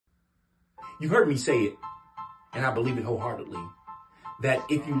You've heard me say it, and I believe it wholeheartedly, that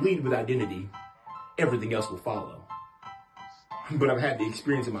if you lead with identity, everything else will follow. But I've had the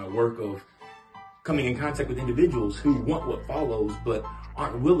experience in my work of coming in contact with individuals who want what follows, but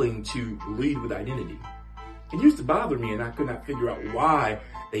aren't willing to lead with identity. It used to bother me, and I could not figure out why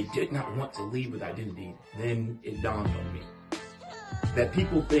they did not want to lead with identity. Then it dawned on me that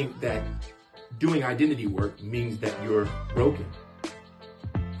people think that doing identity work means that you're broken,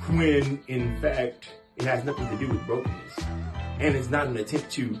 when in fact it has nothing to do with brokenness, and it's not an attempt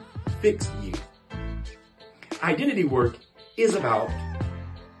to fix you. Identity work is about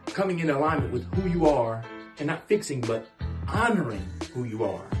coming in alignment with who you are and not fixing, but honoring who you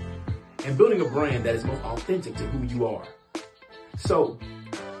are and building a brand that is most authentic to who you are. So,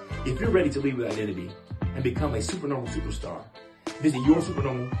 if you're ready to lead with identity and become a supernormal superstar, visit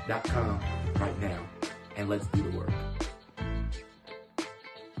yoursupernormal.com right now and let's do the work.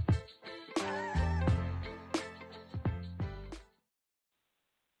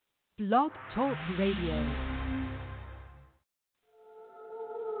 Blog Talk Radio.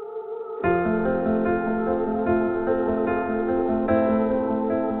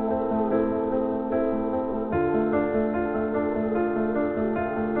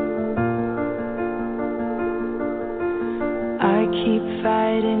 I keep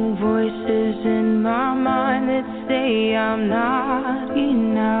fighting voices in my mind that say I'm not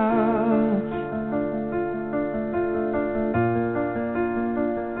enough.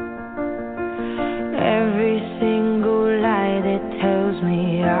 Every single lie that tells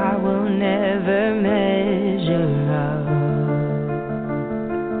me I will never measure up.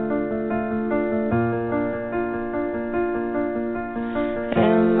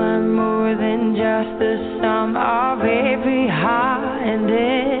 Am I more than just the sum of every high and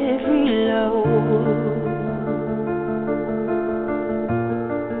every low?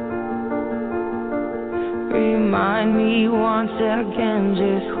 Remind me once again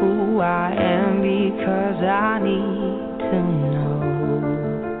just who I am, because I need to know.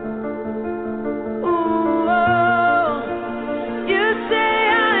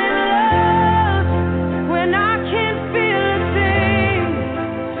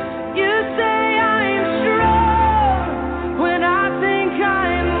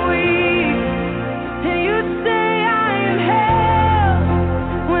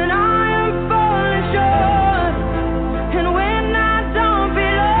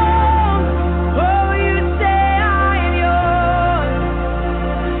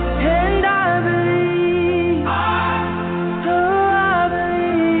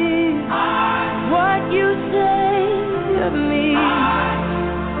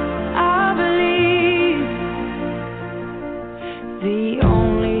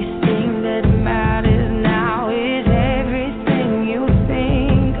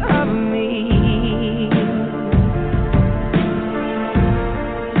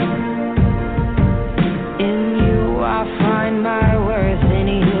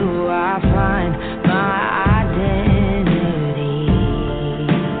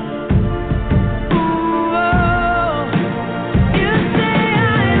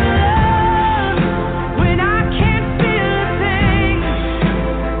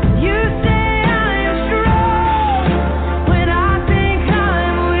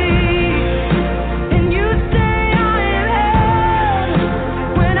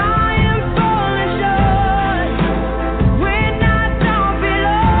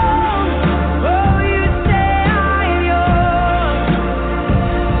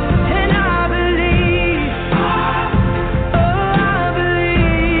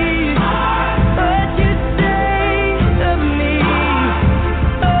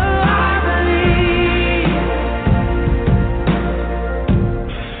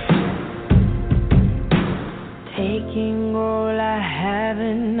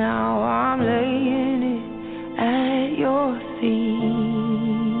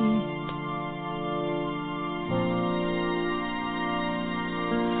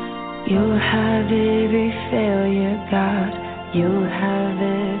 You'll have every failure, God. You'll have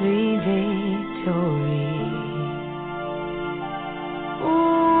every victory.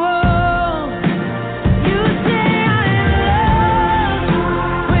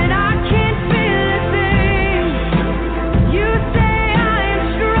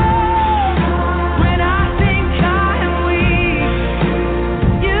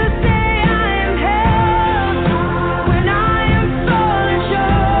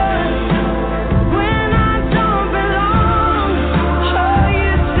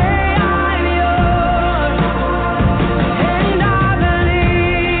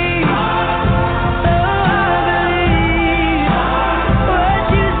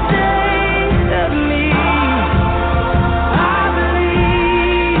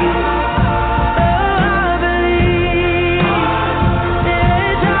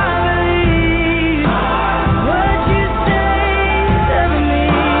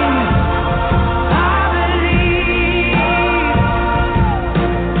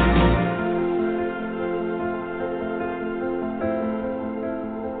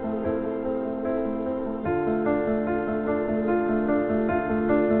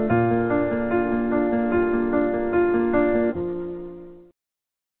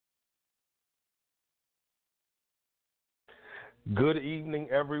 Good evening,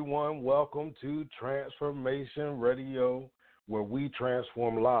 everyone. Welcome to Transformation Radio, where we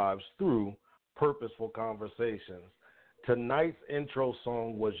transform lives through purposeful conversations. Tonight's intro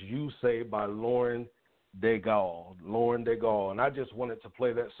song was You Say by Lauren Daigle. And I just wanted to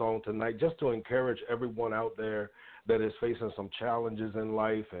play that song tonight just to encourage everyone out there that is facing some challenges in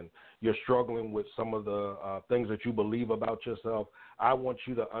life and you're struggling with some of the things that you believe about yourself. I want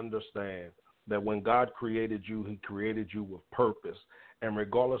you to understand that when God created you, he created you with purpose. And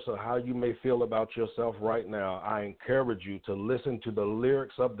regardless of how you may feel about yourself right now, I encourage you to listen to the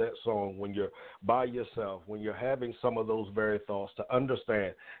lyrics of that song when you're by yourself, when you're having some of those very thoughts, to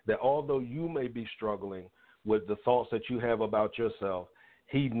understand that although you may be struggling with the thoughts that you have about yourself,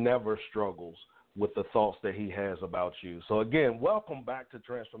 he never struggles with the thoughts that he has about you. So again, welcome back to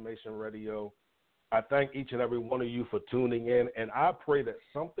Transformation Radio. I thank each and every one of you for tuning in, and I pray that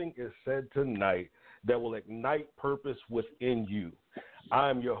something is said tonight that will ignite purpose within you. I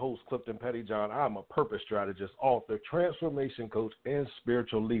am your host, Clifton Pettyjohn. I'm a purpose strategist, author, transformation coach, and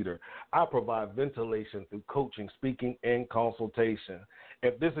spiritual leader. I provide ventilation through coaching, speaking, and consultation.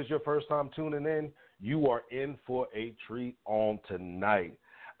 If this is your first time tuning in, you are in for a treat on tonight.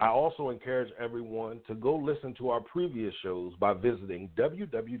 I also encourage everyone to go listen to our previous shows by visiting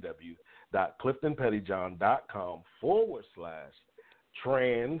www.cliftonpettyjohn.com/trans,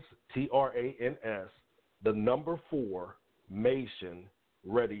 TRANS, the number 4, Mation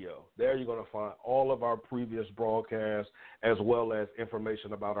Radio. There you're going to find all of our previous broadcasts as well as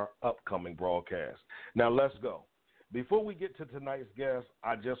information about our upcoming broadcasts. Now let's go. Before we get to tonight's guest,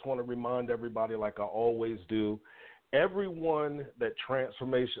 I just want to remind everybody, like I always do, I just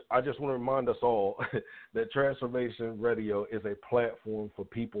want to remind us all that Transformation Radio is a platform for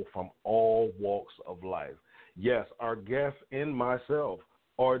people from all walks of life. Yes, our guests and myself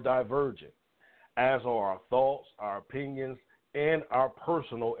are divergent, as are our thoughts, our opinions, and our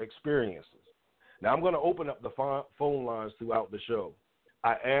personal experiences. Now, I'm going to open up the phone lines throughout the show.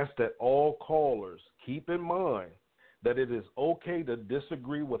 I ask that all callers keep in mind that it is okay to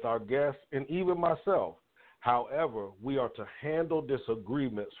disagree with our guests and even myself. However, we are to handle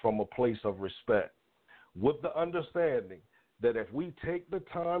disagreements from a place of respect, with the understanding that if we take the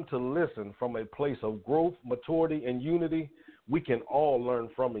time to listen from a place of growth, maturity, and unity, we can all learn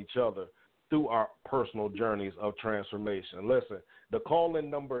from each other through our personal journeys of transformation. Listen, the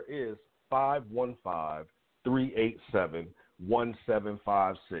call-in number is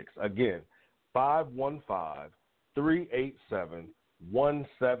 515-387-1756. Again, 515-387-1756.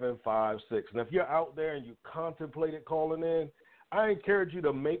 1756. And if you're out there and you contemplated calling in, I encourage you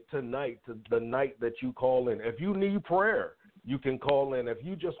to make tonight the night that you call in. If you need prayer, you can call in. If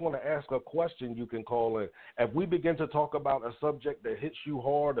you just want to ask a question, you can call in. If we begin to talk about a subject that hits you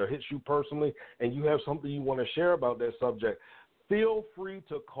hard or hits you personally and you have something you want to share about that subject, feel free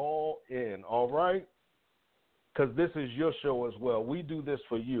to call in, all right? Because this is your show as well. We do this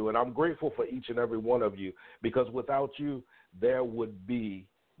for you, and I'm grateful for each and every one of you, because without you, there would be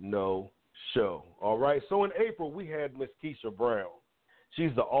no show. All right. So in April, we had Miss Keisha Brown.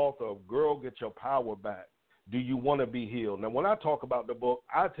 She's the author of Girl, Get Your Power Back. Do You Want to Be Healed? Now, when I talk about the book,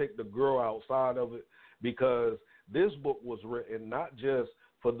 I take the girl outside of it, because this book was written not just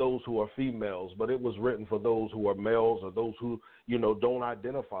for those who are females, but it was written for those who are males or those who, don't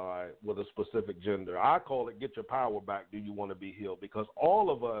identify with a specific gender. I call it Get Your Power Back. Do You Want to Be Healed? Because all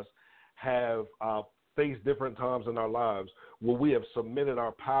of us have face different times in our lives where we have submitted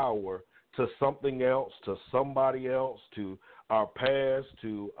our power to something else, to somebody else, to our past,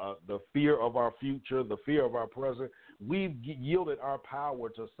 to the fear of our future, the fear of our present. We've yielded our power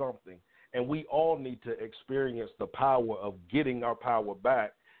to something, and we all need to experience the power of getting our power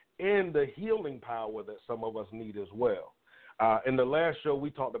back and the healing power that some of us need as well. In the last show,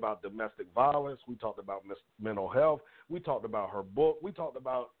 we talked about domestic violence. We talked about mental health. We talked about her book. We talked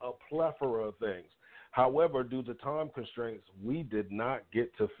about a plethora of things. However, due to time constraints, we did not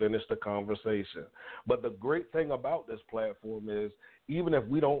get to finish the conversation. But the great thing about this platform is, even if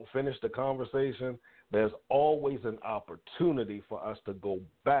we don't finish the conversation, there's always an opportunity for us to go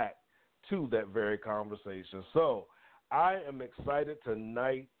back to that very conversation. So I am excited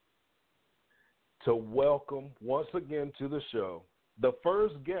tonight to welcome once again to the show the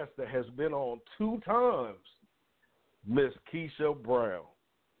first guest that has been on 2 times, Miss Keisha Brown.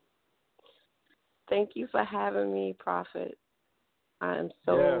 Thank you for having me, Prophet. I'm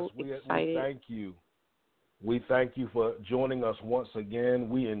so excited. We thank you. We thank you for joining us once again.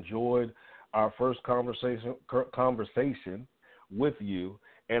 We enjoyed our first conversation with you,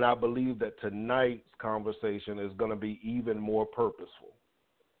 and I believe that tonight's conversation is going to be even more purposeful.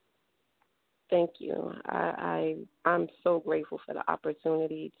 Thank you. I'm so grateful for the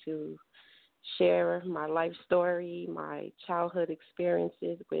opportunity to share my life story, my childhood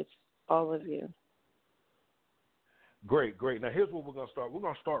experiences with all of you. Great. Now, here's what we're going to start. We're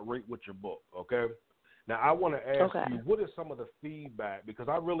going to start right with your book, okay? Now, I want to ask you, what is some of the feedback? Because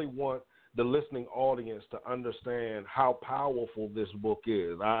I really want the listening audience to understand how powerful this book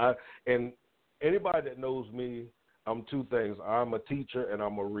is. And anybody that knows me, I'm two things. I'm a teacher and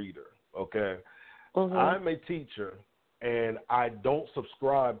I'm a reader, okay? Mm-hmm. I'm a teacher, and I don't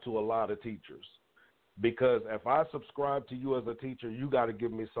subscribe to a lot of teachers, because if I subscribe to you as a teacher, you got to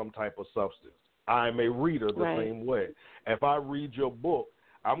give me some type of substance. I'm a reader the same way. If I read your book,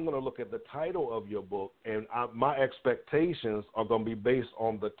 I'm going to look at the title of your book, and my expectations are going to be based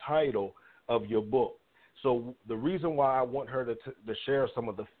on the title of your book. So the reason why I want her to share some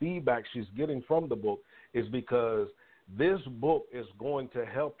of the feedback she's getting from the book is because this book is going to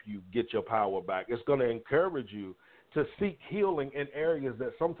help you get your power back. It's going to encourage you to seek healing in areas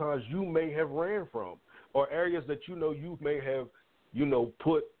that sometimes you may have ran from, or areas that you may have,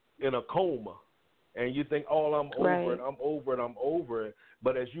 put in a coma. And you think, oh, I'm over it.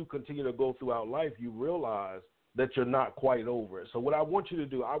 But as you continue to go throughout life, you realize that you're not quite over it. So what I want you to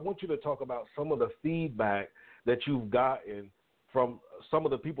do, I want you to talk about some of the feedback that you've gotten from some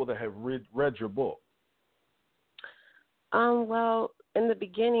of the people that have read your book. Well, in the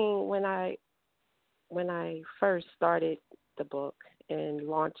beginning, when I first started the book and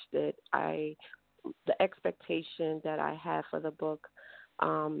launched it, the expectation that I had for the book,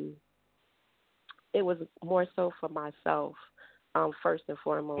 it was more so for myself, first and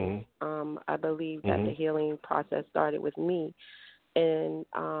foremost. Mm-hmm. I believe that the healing process started with me. And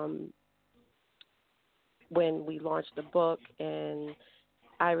when we launched the book, and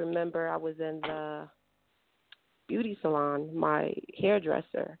I remember I was in the beauty salon, my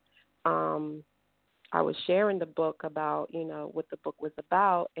hairdresser. I was sharing the book about, what the book was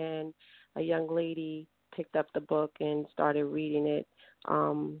about, and a young lady picked up the book and started reading it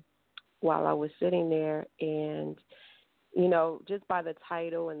while I was sitting there, and, just by the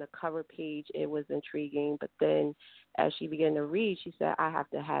title and the cover page, it was intriguing. But then as she began to read, she said, I have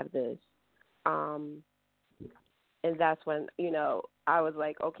to have this. And that's when, I was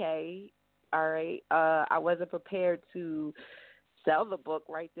like, okay, all right. I wasn't prepared to sell the book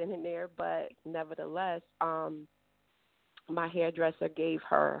right then and there, but nevertheless, my hairdresser gave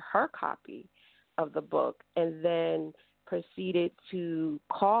her copy of the book, and then proceeded to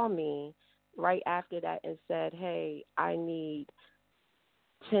call me right after that and said, hey, I need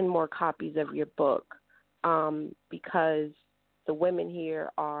 10 more copies of your book because the women here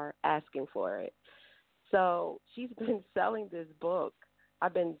are asking for it. So she's been selling this book.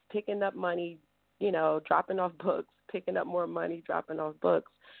 I've been picking up money, dropping off books, picking up more money, dropping off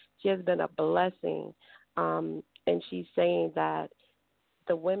books. She has been a blessing. And she's saying that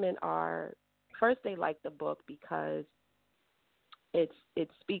the women first they like the book because it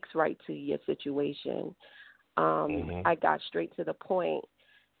speaks right to your situation. I got straight to the point,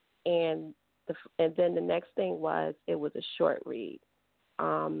 and then the next thing was it was a short read.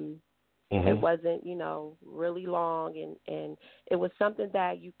 It wasn't, really long, and it was something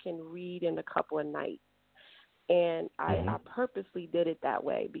that you can read in a couple of nights. And I purposely did it that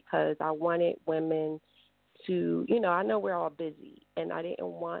way because I wanted women to, I know we're all busy, and I didn't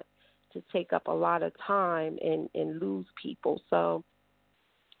want to take up a lot of time and lose people. So,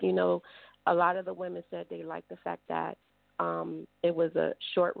 a lot of the women said they liked the fact that it was a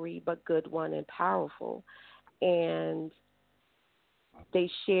short read but good one and powerful. And they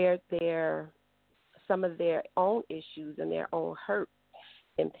shared some of their own issues and their own hurt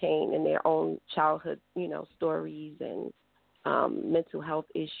and pain and their own childhood, stories and mental health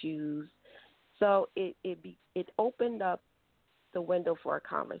issues. So it opened up the window for a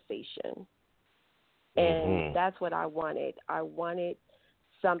conversation. And that's what I wanted. I wanted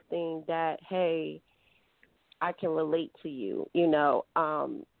something that, hey, I can relate to you.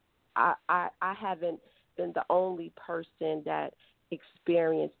 I haven't been the only person that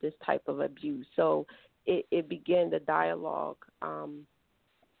experienced this type of abuse. So it began the dialogue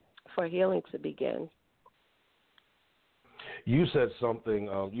for healing to begin. You said something.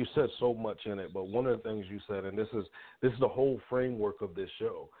 You said so much in it, but one of the things you said, and this is the whole framework of this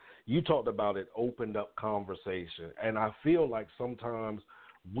show. You talked about it opened up conversation, and I feel like sometimes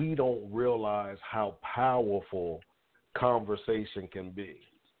we don't realize how powerful conversation can be.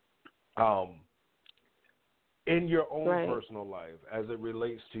 In your own personal life, as it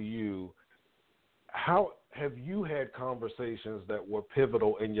relates to you, how have you had conversations that were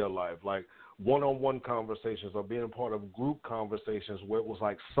pivotal in your life, like one-on-one conversations or being part of group conversations where it was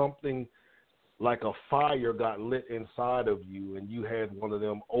like something like a fire got lit inside of you and you had one of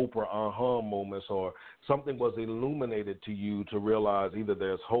them Oprah aha moments, or something was illuminated to you to realize either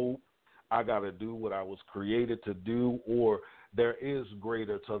there's hope, I got to do what I was created to do, or there is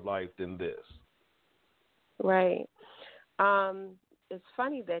greater to life than this? Right. It's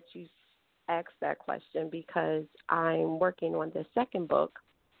funny that you asked that question because I'm working on the second book,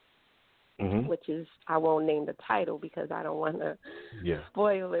 which is, I won't name the title because I don't want to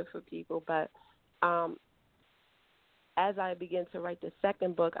spoil it for people. But as I begin to write the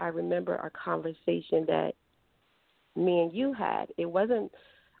second book, I remember a conversation that me and you had. It wasn't,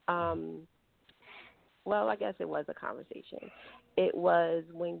 well, I guess it was a conversation. It was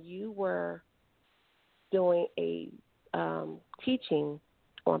when you were doing a teaching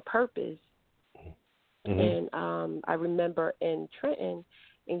on purpose. And I remember in Trenton,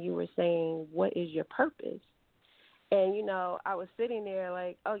 and you were saying, what is your purpose? And, you know, I was sitting there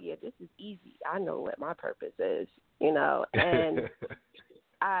like, oh, yeah, this is easy. I know what my purpose is, you know. And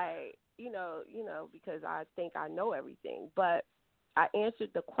I, you know, because I think I know everything. But I answered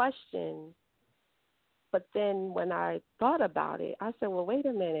the question. But then when I thought about it, I said, well, wait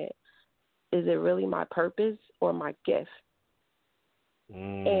a minute. Is it really my purpose or my gift?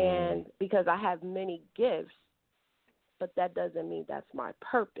 And because I have many gifts, but that doesn't mean that's my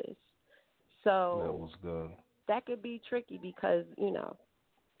purpose. So that was good. That could be tricky because, you know,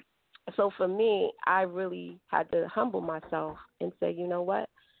 so for me, I really had to humble myself and say, you know what,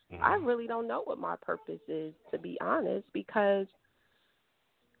 I really don't know what my purpose is, to be honest, because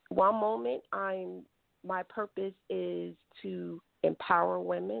one moment my purpose is to empower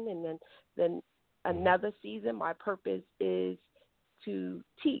women, and then another season my purpose is to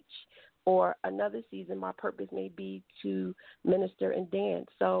teach, or another season my purpose may be to minister and dance.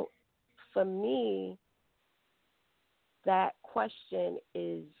 So for me, that question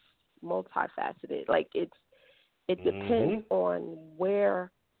is multifaceted. Like it depends on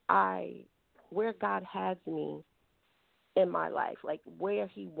where God has me in my life, like where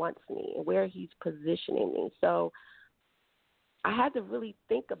he wants me and where he's positioning me. So I had to really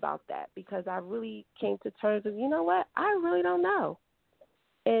think about that because I really came to terms with, you know what, I really don't know.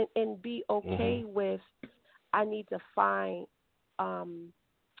 And be okay with, I need to find a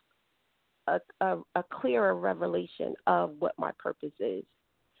clearer revelation of what my purpose is.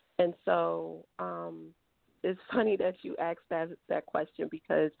 And so it's funny that you asked that question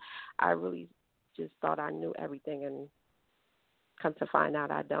because I really just thought I knew everything, and come to find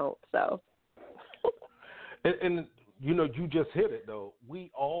out I don't. So, and you know, you just hit it, though. We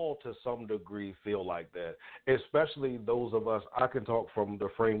all, to some degree, feel like that, especially those of us. I can talk from the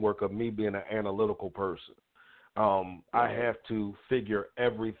framework of me being an analytical person. I have to figure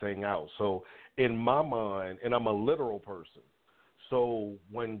everything out. So in my mind, and I'm a literal person, so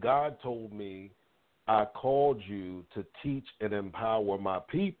when God told me, I called you to teach and empower my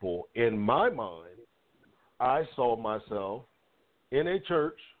people, in my mind, I saw myself in a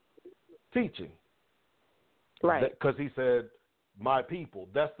church teaching. Right. Because he said, my people.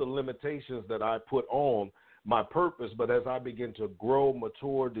 That's the limitations that I put on my purpose. But as I begin to grow,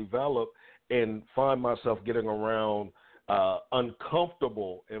 mature, develop, and find myself getting around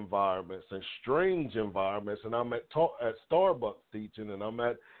uncomfortable environments and strange environments, and I'm at Starbucks teaching, and I'm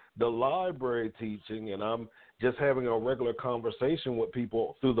at the library teaching, and I'm just having a regular conversation with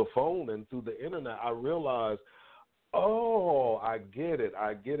people through the phone and through the internet, I realize, oh, I get it.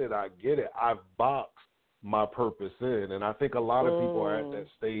 I've boxed my purpose in. And I think a lot of people are at that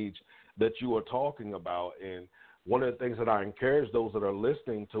stage that you are talking about. And one of the things that I encourage those that are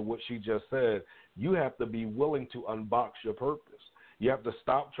listening to what she just said, you have to be willing to unbox your purpose. You have to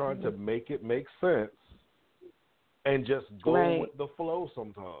stop trying to make it make sense and just go with the flow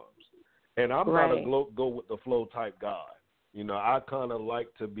sometimes. And I'm not a go with the flow type guy. You know, I kind of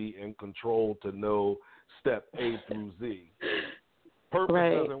like to be in control, to know step A through Z.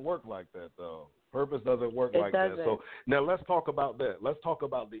 Purpose doesn't work like that, though. Purpose doesn't work like that. So now let's talk about that. Let's talk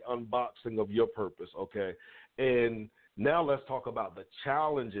about the unboxing of your purpose, okay? And now let's talk about the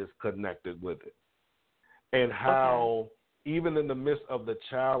challenges connected with it and how even in the midst of the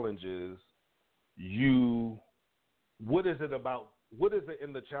challenges, what is it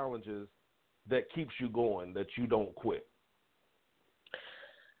in the challenges that keeps you going, that you don't quit?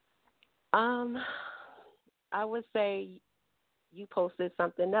 I would say you posted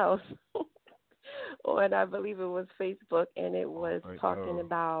something else on, I believe it was Facebook, and it was talking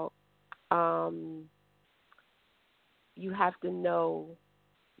about you have to know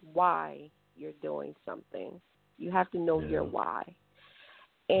why you're doing something. You have to know your why.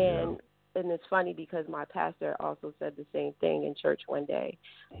 And it's funny because my pastor also said the same thing in church one day.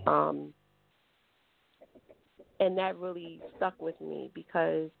 And that really stuck with me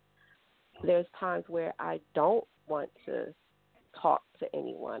because there's times where I don't want to talk to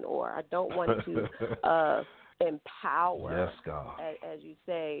anyone, or I don't want to empower, yes, God. as you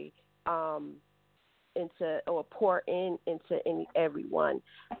say, into or pour into everyone,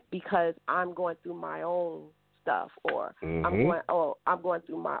 because I'm going through my own stuff, or I'm going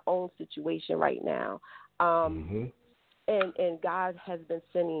through my own situation right now. And God has been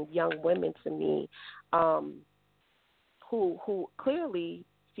sending young women to me who clearly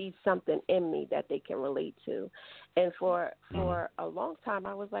see something in me that they can relate to. And for a long time,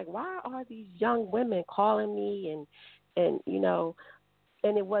 I was like, why are these young women calling me? And you know,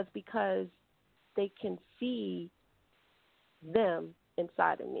 and it was because they can see them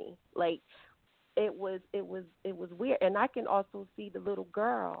inside of me. Like it was weird. And I can also see the little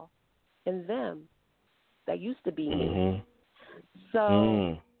girl in them that used to be me.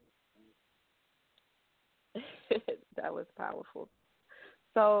 So that was powerful.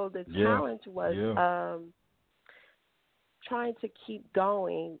 So the challenge was trying to keep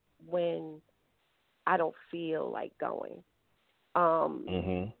going when I don't feel like going.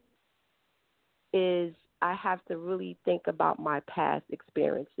 Is I have to really think about my past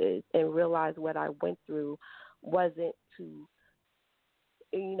experiences and realize what I went through wasn't to,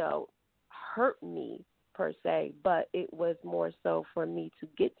 you know, hurt me per se, but it was more so for me to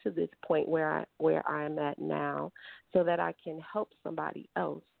get to this point where I am at now, so that I can help somebody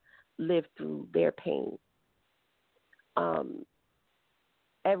else live through their pain.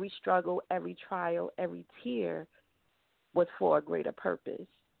 Every struggle, every trial, every tear was for a greater purpose.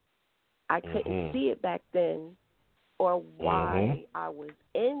 I couldn't see it back then, or why I was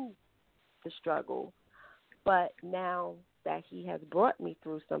in the struggle, but now that he has brought me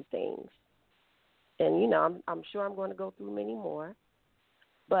through some things, and you know, I'm sure I'm going to go through many more,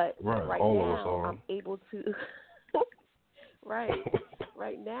 but right now I'm able to.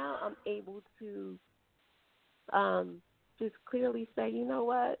 Right now I'm able to just clearly say, you know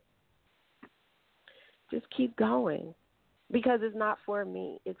what, just keep going. Because it's not for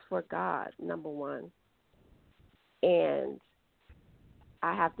me, it's for God, number one. And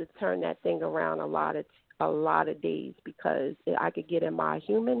I have to turn that thing around a lot of days, because I could get in my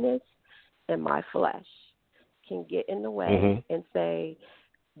humanness and my flesh can get in the way and say,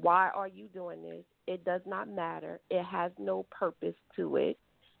 why are you doing this? It does not matter. It has no purpose to it.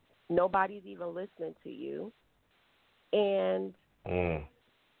 Nobody's even listening to you. And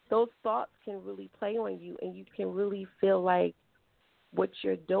those thoughts can really play on you, and you can really feel like what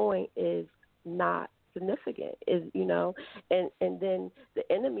you're doing is not significant, is, you know, and then the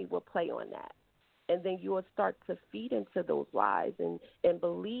enemy will play on that. And then you will start to feed into those lies and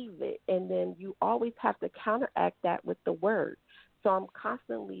believe it. And then you always have to counteract that with the word. So I'm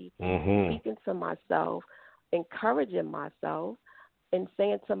constantly speaking to myself, encouraging myself, and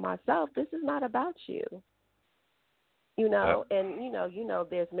saying to myself, this is not about you. You know, and, you know,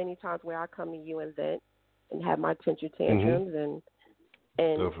 there's many times where I come to you and vent and have my temper tantrums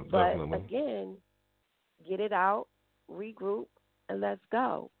but again, get it out, regroup, and let's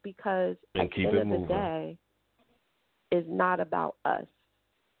go, because at the end of the day, it's not about us.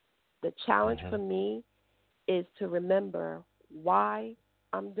 The challenge for me is to remember why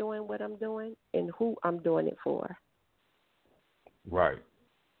I'm doing what I'm doing and who I'm doing it for. Right.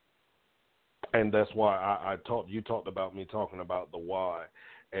 And that's why you talked about me talking about the why.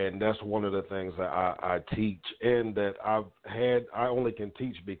 And that's one of the things that I teach, and that I only can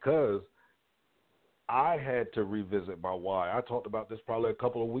teach because I had to revisit my why. I talked about this probably a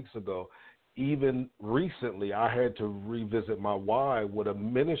couple of weeks ago. Even recently, I had to revisit my why with a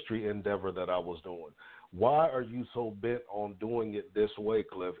ministry endeavor that I was doing. Why are you so bent on doing it this way,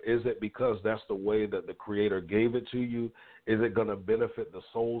 Cliff? Is it because that's the way that the Creator gave it to you? Is it going to benefit the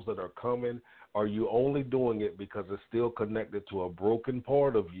souls that are coming? Are you only doing it because it's still connected to a broken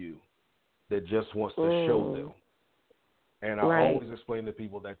part of you that just wants to show them? And I always explain to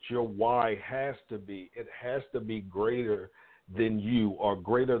people that your why has to be greater than you, or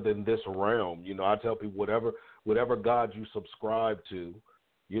greater than this realm. You know, I tell people whatever God you subscribe to,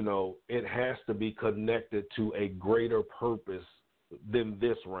 you know, it has to be connected to a greater purpose than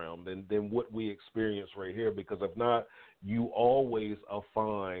this realm, than what we experience right here. Because if not, you always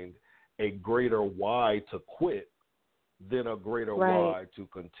find a greater why to quit than a greater why to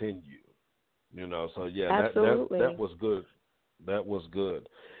continue. You know, so that was good. That was good.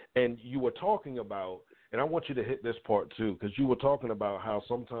 And you were talking about, and I want you to hit this part too, because you were talking about how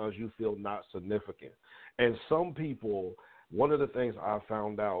sometimes you feel not significant. And some people, one of the things I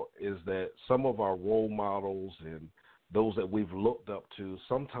found out is that some of our role models and those that we've looked up to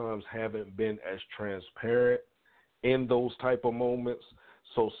sometimes haven't been as transparent in those type of moments.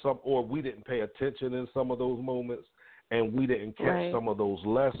 Or we didn't pay attention in some of those moments, and we didn't catch some of those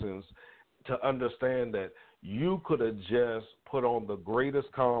lessons to understand that you could have just put on the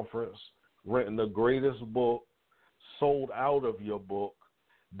greatest conference, written the greatest book, sold out of your book,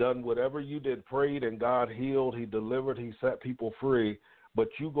 done whatever you did, prayed, and God healed, he delivered, he set people free. But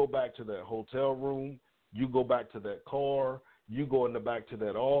you go back to that hotel room, you go back to that car, you go back to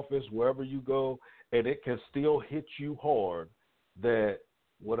that office, wherever you go, and it can still hit you hard that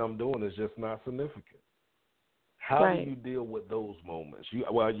what I'm doing is just not significant. How do you deal with those moments?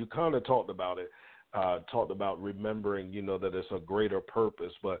 You kind of talked about it, about remembering, that it's a greater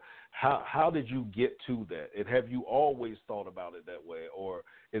purpose, but how did you get to that? And have you always thought about it that way, or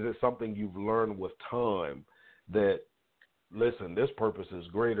is it something you've learned with time that, listen, this purpose is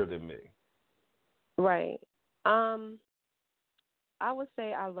greater than me? Right. I would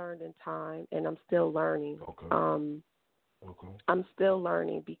say I learned in time, and I'm still learning. Okay. I'm still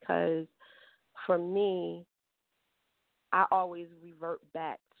learning because for me, I always revert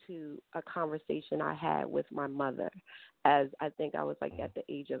back to a conversation I had with my mother, as I think I was like at the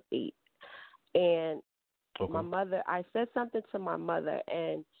age of 8. And my mother, I said something to my mother,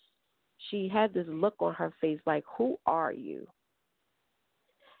 and she had this look on her face like, who are you?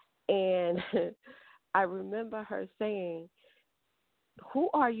 And I remember her saying, who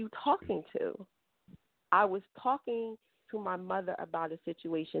are you talking to? I was talking to my mother about a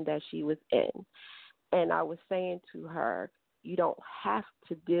situation that she was in. And I was saying to her, you don't have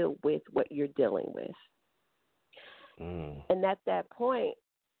to deal with what you're dealing with. And at that point,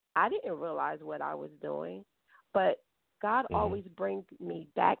 I didn't realize what I was doing. But God always brings me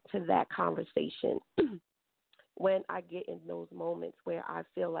back to that conversation when I get in those moments where I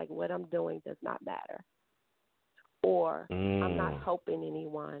feel like what I'm doing does not matter. Or I'm not helping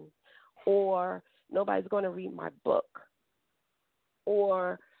anyone. Or nobody's going to read my book.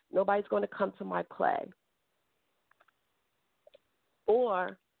 Or nobody's going to come to my play.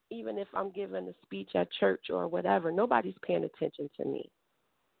 Or even if I'm giving a speech at church or whatever, nobody's paying attention to me.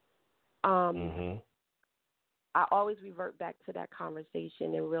 I always revert back to that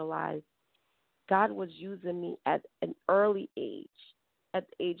conversation and realize God was using me at an early age, at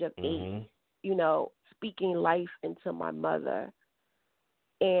the age of 8, speaking life into my mother.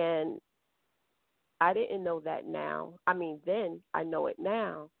 And I didn't know that now. I mean, then I know it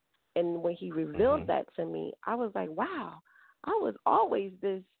now. And when he revealed that to me, I was like, wow, I was always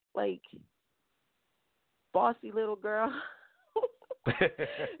this, like, bossy little girl. I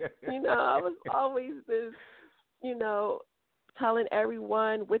was always this, telling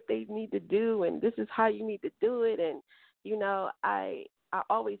everyone what they need to do, and this is how you need to do it. And, I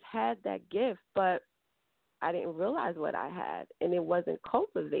always had that gift, but I didn't realize what I had, and it wasn't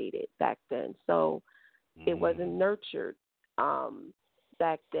cultivated back then. So it wasn't nurtured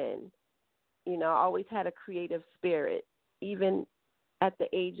back then. I always had a creative spirit. Even at the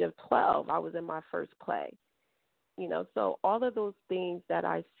age of 12, I was in my first play. So all of those things that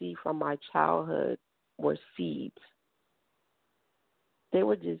I see from my childhood were seeds. They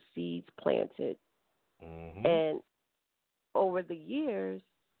were just seeds planted. And over the years,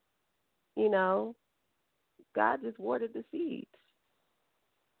 God just watered the seeds.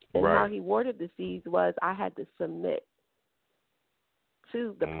 And how he watered the seeds was I had to submit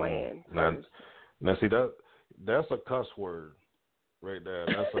to the plan first. Now, see, that's a cuss word right there.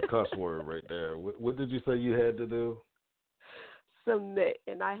 That's a cuss word right there. What did you say you had to do? Submit.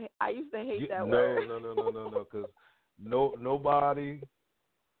 And I used to hate that word. No, because nobody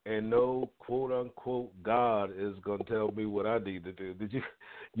and no quote-unquote God is going to tell me what I need to do. Did you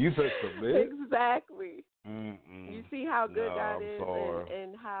said submit? Exactly. You see how good God is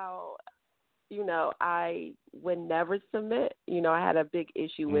and how, I would never submit. I had a big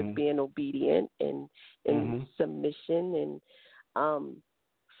issue with being obedient and submission and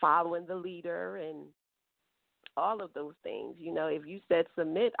following the leader and all of those things. If you said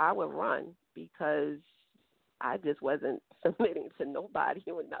submit, I would run because I just wasn't submitting to nobody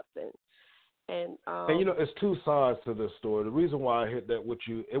or nothing. And it's two sides to this story. The reason why I hit that with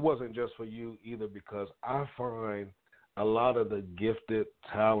you, it wasn't just for you either, because I find a lot of the gifted,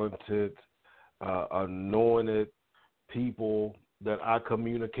 talented, anointed people that I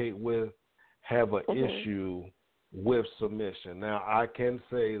communicate with have an issue with submission. Now, I can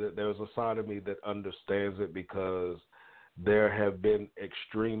say that there's a side of me that understands it, because there have been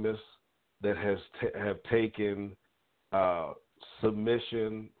extremists that have taken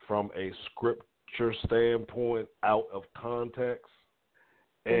submission from a scripture standpoint out of context.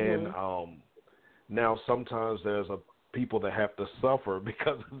 And now sometimes there's people that have to suffer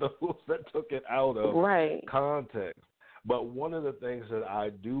because of those that took it out of context. But one of the things that I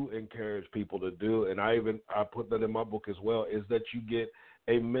do encourage people to do, and I put that in my book as well, is that you get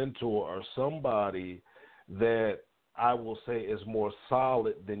a mentor or somebody that I will say is more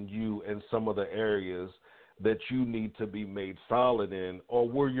solid than you in some of the areas that you need to be made solid in, or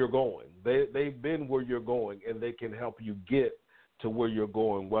where you're going. They've been where you're going, and they can help you get to where you're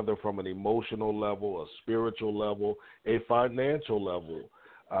going, whether from an emotional level, a spiritual level, a financial level,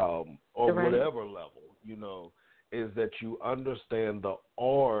 or whatever level, you know, is that you understand the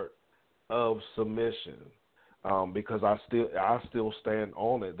art of submission. Because I still stand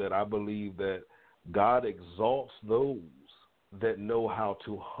on it, that I believe that God exalts those that know how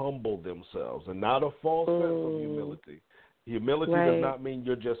to humble themselves, and not a false sense of humility. Humility does not mean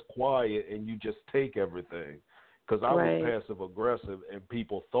you're just quiet and you just take everything. Because I was passive aggressive, and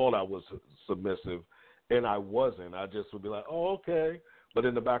people thought I was submissive, and I wasn't. I just would be like, "Oh, okay." But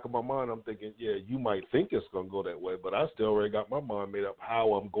in the back of my mind, I'm thinking, "Yeah, you might think it's going to go that way, but I still already got my mind made up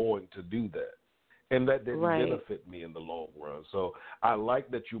how I'm going to do that." And that didn't benefit me in the long run. So I like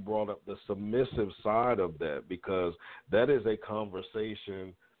that you brought up the submissive side of that, because that is a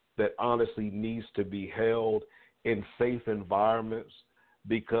conversation that honestly needs to be held in safe environments,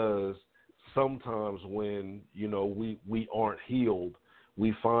 because sometimes when, you know, we aren't healed,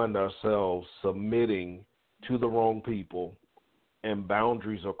 we find ourselves submitting to the wrong people, and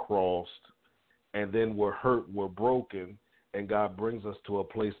boundaries are crossed, and then we're hurt, we're broken, and God brings us to a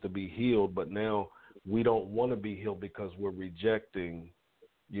place to be healed, but now we don't want to be healed because we're rejecting,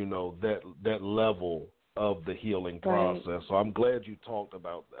 you know, that level of the healing process. So I'm glad you talked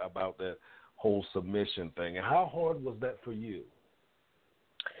about that whole submission thing. And how hard was that for you?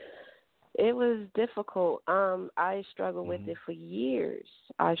 It was difficult. I struggled with it for years.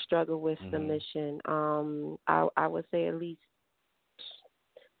 I struggled with submission. I would say at least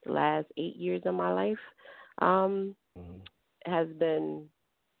the last 8 years of my life has been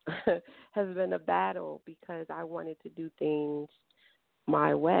a battle, because I wanted to do things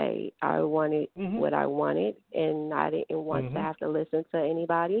my way. I wanted what I wanted, and I didn't want to have to listen to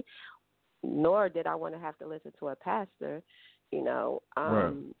anybody, nor did I want to have to listen to a pastor. You know,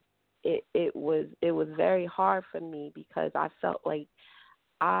 it was very hard for me, because I felt like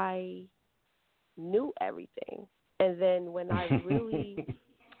I knew everything. And then when I really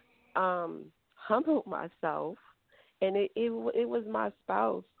humbled myself, and it was my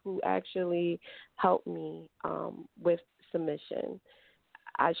spouse who actually helped me with submission.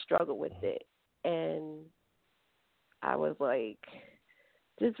 I struggled with it, and I was like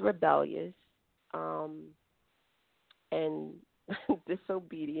just rebellious and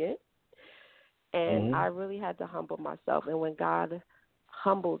disobedient, and I really had to humble myself. And when God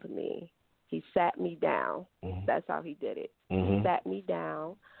humbled me, He sat me down. That's how He did it. He sat me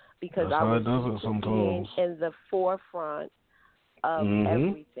down, because I was being in the forefront of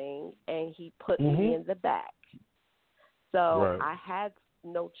everything, and He put me in the back. So I had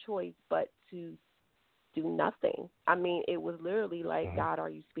no choice but to do nothing. I mean, it was literally like, God, are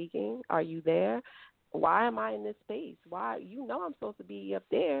you speaking? Are you there? Why am I in this space? Why? You know I'm supposed to be up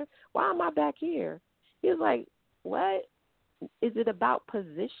there. Why am I back here? He was like, what? Is it about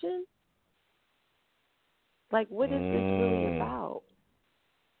position? Like, what is this really about?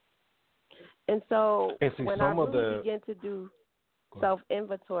 And so when I really began to do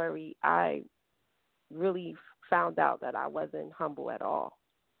self-inventory, I really found out that I wasn't humble at all.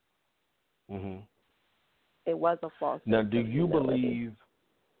 It was a false sense of humility. Now, do you believe,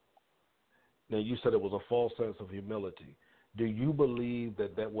 now you said it was a false sense of humility. Do you believe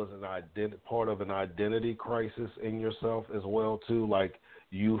that was part of an identity crisis in yourself as well, too? Like,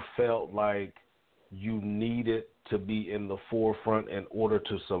 you felt like you needed to be in the forefront in order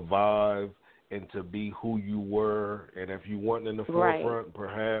to survive and to be who you were, and if you weren't in the forefront,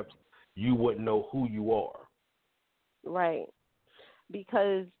 perhaps you wouldn't know who you are. Right.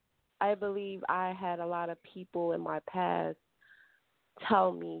 Because I believe I had a lot of people in my past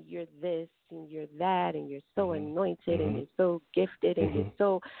tell me, you're this and you're that, and you're so anointed, and you're so gifted, and you're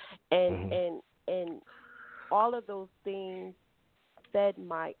so, and all of those things fed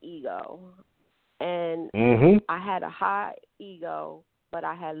my ego. And I had a high ego, but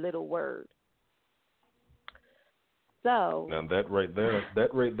I had little word. So now that right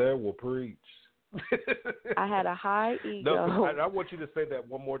there will preach. I had a high ego. No, I want you to say that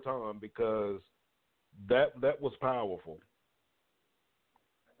one more time, because that was powerful.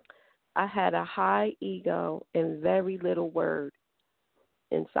 I had a high ego and very little word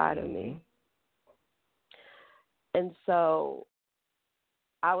inside of me. And so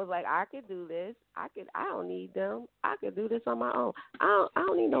I was like, I could do this. I don't need them. I could do this on my own. I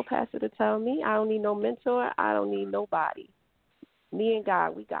don't need no pastor to tell me. I don't need no mentor. I don't need nobody. Me and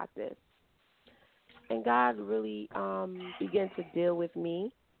God, we got this. And God really began to deal with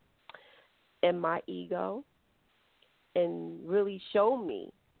me and my ego and really show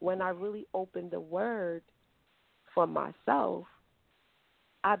me when I really opened the word for myself,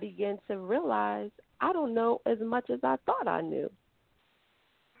 I began to realize I don't know as much as I thought I knew.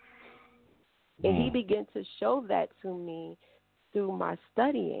 And he began to show that to me through my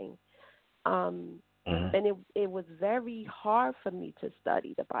studying. And it was very hard for me to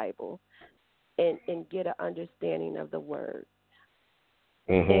study the Bible and get an understanding of the word.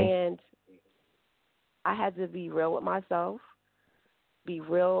 And I had to be real with myself, be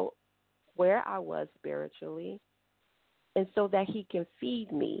real where I was spiritually, and so that he can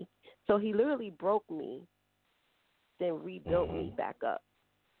feed me. So he literally broke me, then rebuilt me back up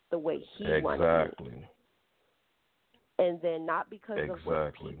the way he wanted me. And then not because of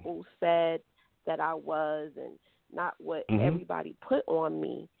what people said that I was and not what everybody put on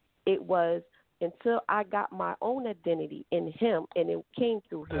me. It was until I got my own identity in him, and it came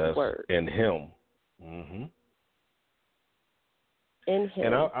through his word. In him. In him.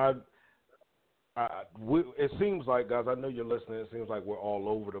 And it seems like, guys, I know you're listening, it seems like we're all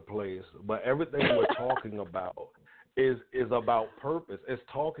over the place, but everything we're talking about is about purpose. It's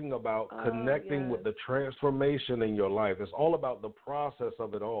talking about connecting with the transformation in your life. It's all about the process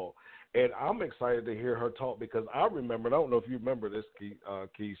of it all. And I'm excited to hear her talk because I remember, I don't know if you remember this,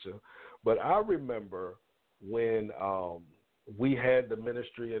 Keisha, but I remember when we had the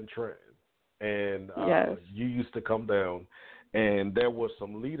ministry in Trenton, and you used to come down, and there was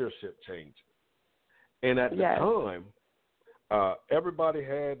some leadership changes. And at the time, everybody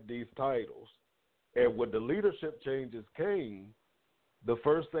had these titles. And when the leadership changes came, the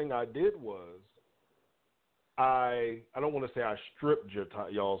first thing I did was I don't want to say I stripped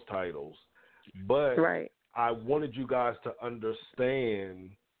y'all's titles, but I wanted you guys to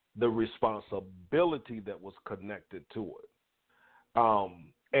understand the responsibility that was connected to it.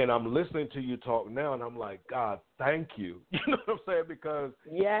 And I'm listening to you talk now, and I'm like, God, thank you. You know what I'm saying? Because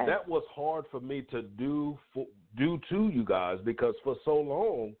that was hard for me to do to you guys, because for so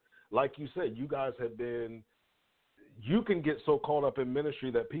long, like you said, you guys have been, you can get so caught up in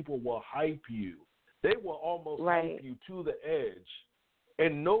ministry that people will hype you. They will almost hype you to the edge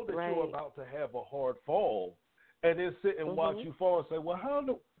and know that you're about to have a hard fall, and then sit and watch you fall and say, well, how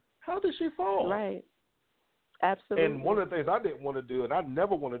did she fall? Right. Absolutely. And one of the things I didn't want to do, and I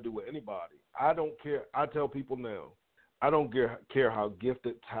never want to do with anybody, I don't care. I tell people now, I don't care how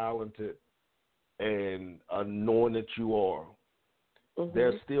gifted, talented, and anointed you are.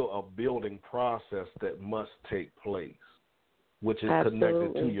 There's still a building process that must take place, which is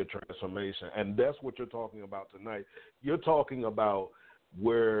connected to your transformation. And that's what you're talking about tonight. You're talking about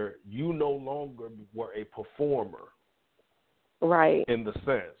where you no longer were a performer. Right. In the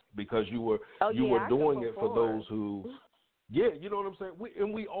sense, because you were doing it for those who, you know what I'm saying?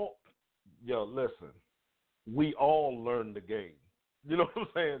 We all, listen, we all learn the game. You know what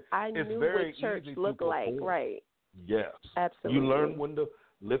I'm saying? It's knew very what church easy looked like, right. Yes. Absolutely. You learn when to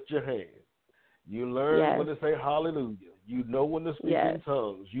lift your hand. You learn when to say hallelujah. You know when to speak in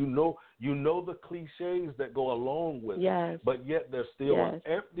tongues. You know the cliches that go along with it. But yet there's still an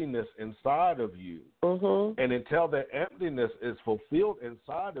emptiness inside of you. And until that emptiness is fulfilled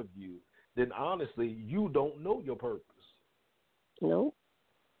inside of you, then honestly, you don't know your purpose. Nope.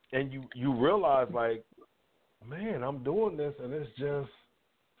 And you realize, like, man, I'm doing this, and it's just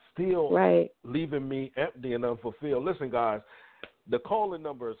still leaving me empty and unfulfilled. Listen, guys, the call-in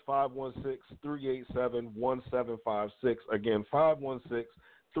number is 516-387-1756. Again,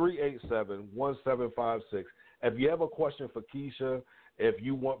 516-387-1756. If you have a question for Keisha, if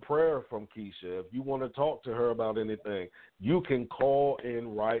you want prayer from Keisha, if you want to talk to her about anything, you can call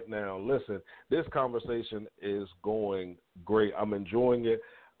in right now. Listen, this conversation is going great. I'm enjoying it.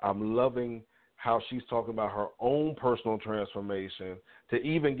 I'm loving how she's talking about her own personal transformation to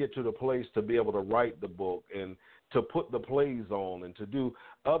even get to the place to be able to write the book and to put the plays on and to do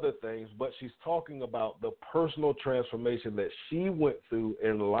other things. But she's talking about the personal transformation that she went through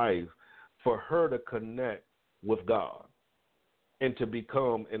in life for her to connect with God and to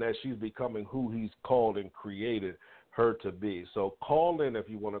become, and as she's becoming who he's called and created her to be. So call in if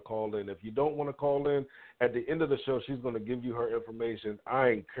you want to call in. If you don't want to call in, at the end of the show, she's going to give you her information. I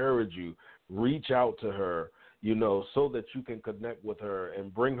encourage you, reach out to her, so that you can connect with her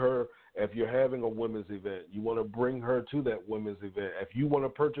and bring her. If you're having a women's event, you want to bring her to that women's event. If you want to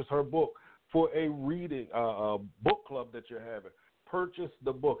purchase her book for a reading, book club that you're having, purchase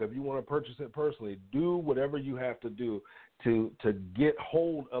the book, if you want to purchase it personally, do whatever you have to do to get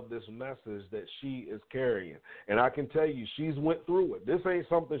hold of this message that she is carrying. And I can tell you, she's went through it. This ain't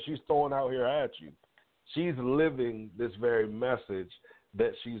something she's throwing out here at you. She's living this very message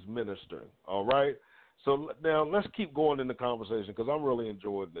that she's ministering, all right? So now let's keep going in the conversation because I'm really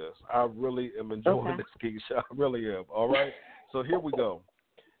enjoying this. I really am enjoying this, Keisha. I really am, all right? So here we go.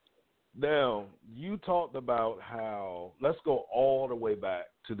 Now, you talked about how, let's go all the way back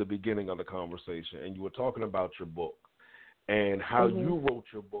to the beginning of the conversation, and you were talking about your book and how you wrote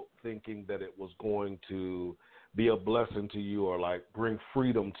your book thinking that it was going to be a blessing to you or like bring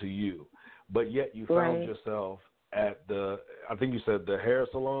freedom to you, but yet you found yourself at I think you said the hair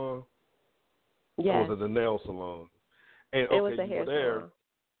salon? Yes. Or was it the nail salon? And it was the hair salon.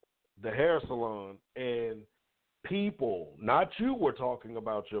 The hair salon, and people, not you, were talking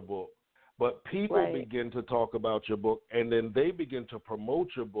about your book, but people begin to talk about your book, and then they begin to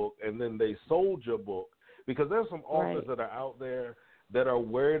promote your book, and then they sold your book. Because there's some authors that are out there that are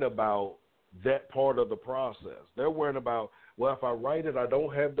worried about that part of the process. They're worried about, well, if I write it, I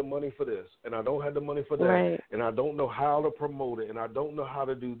don't have the money for this, and I don't have the money for that, and I don't know how to promote it, and I don't know how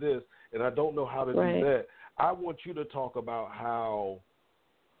to do this, and I don't know how to do that. I want you to talk about how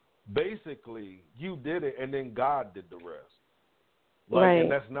basically you did it, and then God did the rest.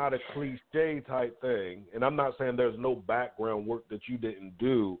 And that's not a cliche type thing. And I'm not saying there's no background work that you didn't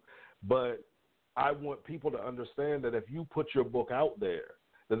do, but I want people to understand that if you put your book out there,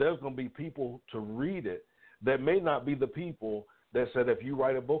 that there's going to be people to read it that may not be the people that said, if you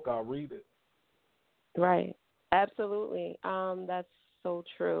write a book, I'll read it. Right. Absolutely. That's so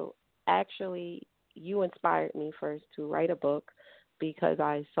true. Actually, you inspired me first to write a book because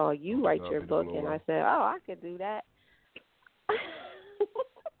I saw you write your book, and I said, oh, I could do that.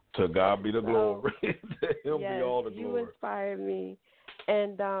 To God be the glory. To him be all the glory. You inspired me.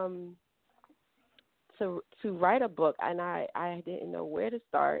 And to write a book, and I didn't know where to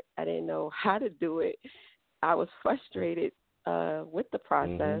start. I didn't know how to do it. I was frustrated with the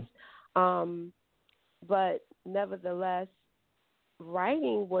process. But nevertheless,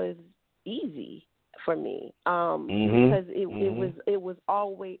 writing was easy for me because it was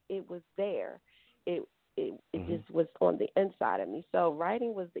always, it was there. It just was on the inside of me. So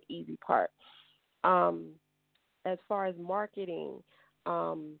writing was the easy part. As far as marketing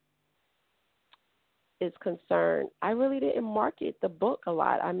is concerned, I really didn't market the book a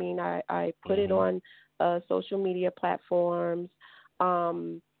lot. I mean, I put it on social media platforms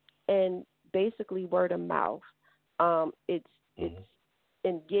and basically word of mouth. It's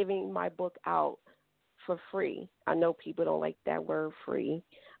in giving my book out for free. I know people don't like that word free,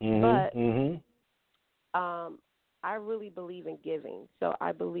 but I really believe in giving. So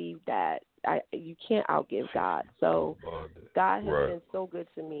I believe that you can't outgive God. So God has been so good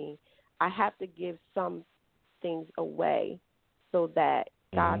to me. I have to give some things away so that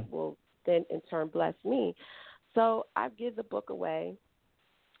God will then in turn bless me. So I give the book away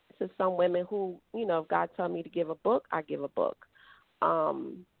to some women who, you know, if God tells me to give a book, I give a book.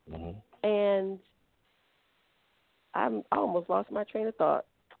 And I almost lost my train of thought.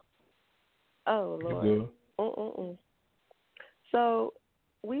 Oh, Lord. So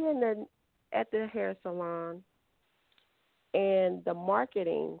we at the hair salon, and the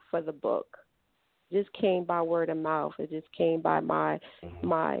marketing for the book just came by word of mouth. It just came by my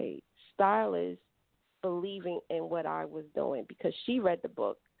stylist believing in what I was doing, because she read the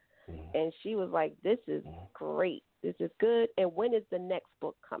book and she was like, this is great. This is good. And when is the next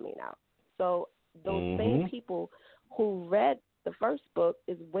book coming out? So those same people who read the first book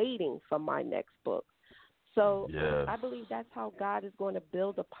is waiting for my next book. So I believe that's how God is going to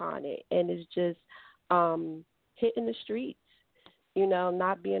build upon it. And it's just hitting the streets, you know,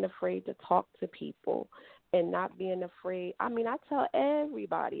 not being afraid to talk to people and not being afraid. I mean, I tell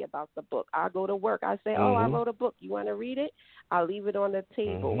everybody about the book. I go to work. I say, I wrote a book. You want to read it? I leave it on the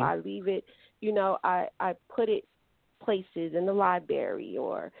table. I leave it, you know, I put it places in the library,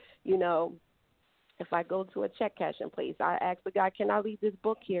 or, you know, if I go to a check cashing place, I ask the guy, can I leave this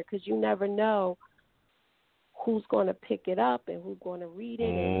book here? Because you never know who's going to pick it up and who's going to read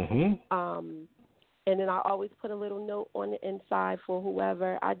it. And then I always put a little note on the inside for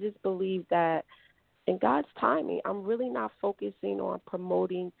whoever. I just believe that in God's timing, I'm really not focusing on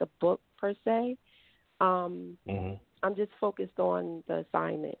promoting the book per se. I'm just focused on the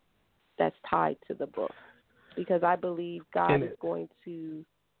assignment that's tied to the book, because I believe God is going to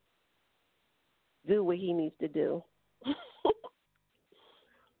do what he needs to do.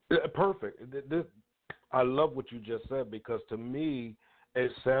 Perfect. I love what you just said, because to me,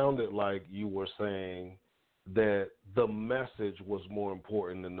 it sounded like you were saying that the message was more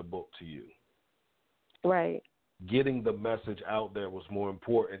important than the book to you. Right. Getting the message out there was more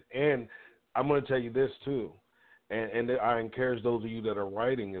important. And I'm going to tell you this too, and I encourage those of you that are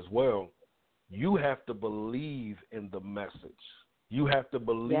writing as well, you have to believe in the message. You have to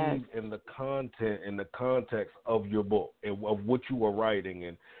believe in the content and the context of your book and of what you are writing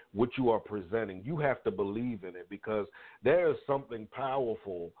and what you are presenting. You have to believe in it, because there is something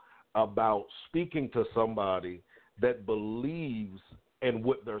powerful about speaking to somebody that believes in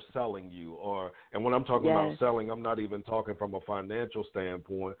what they're selling you. And when I'm talking about selling, I'm not even talking from a financial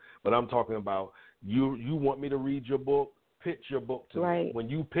standpoint, but I'm talking about you want me to read your book, pitch your book to me. When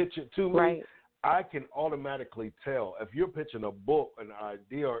you pitch it to me, I can automatically tell. If you're pitching a book, an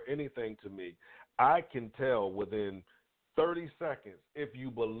idea, or anything to me, I can tell within 30 seconds if you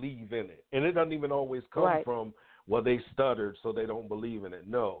believe in it. And it doesn't even always come from, well, they stuttered so they don't believe in it.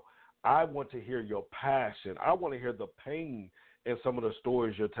 No, I want to hear your passion. I want to hear the pain in some of the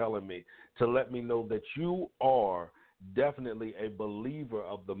stories you're telling me to let me know that you are definitely a believer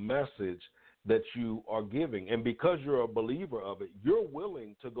of the message that you are giving. And because you're a believer of it, you're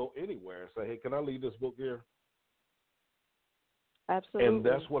willing to go anywhere and say, hey, can I leave this book here? Absolutely. And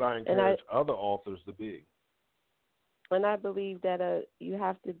that's what I encourage other authors to be. And I believe that you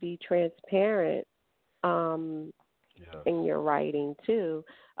have to be transparent in your writing, too.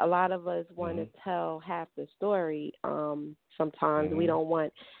 A lot of us want to tell half the story. Sometimes we don't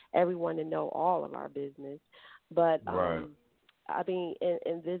want everyone to know all of our business. But I mean,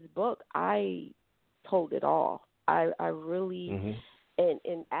 in this book, I told it all. I really,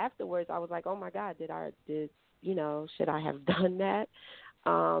 and afterwards, I was like, oh my God, should I have done that?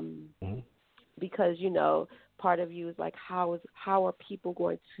 Because, part of you is like, how are people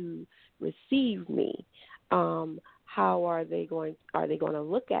going to receive me? How are they going to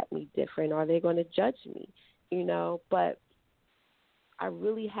look at me different? Are they going to judge me? But I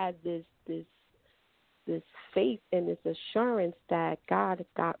really had this faith and this assurance that God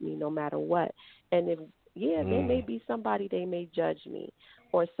got me no matter what. And if, there may be somebody, they may judge me,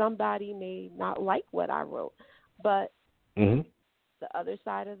 or somebody may not like what I wrote. But the other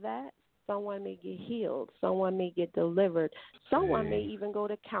side of that, someone may get healed. Someone may get delivered. Someone may even go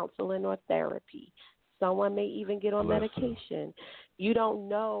to counseling or therapy. Someone may even get on medication. You don't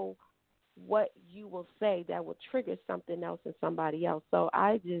know what you will say that will trigger something else in somebody else. So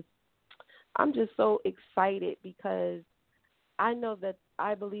I'm just so excited, because I know that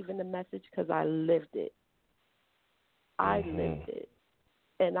I believe in the message because I lived it. I lived it.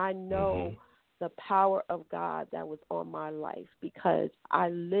 And I know the power of God that was on my life, because I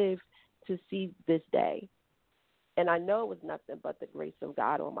lived to see this day. And I know it was nothing but the grace of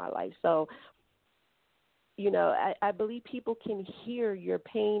God on my life. So, I believe people can hear your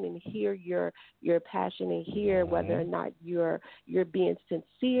pain and hear your passion and hear whether or not you're being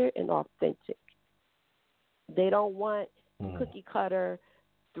sincere and authentic. They don't want cookie cutter,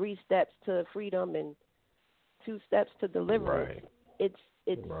 3 steps to freedom and 2 steps to deliverance. It's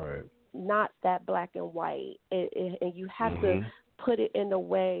not that black and white. And you have to put it in a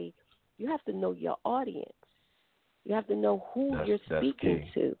way. You have to know your audience. You have to know who you're speaking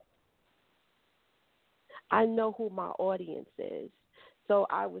to. I know who my audience is. So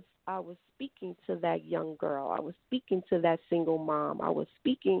I was speaking to that young girl. I was speaking to that single mom. I was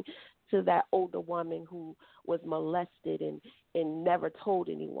speaking to that older woman who was molested and never told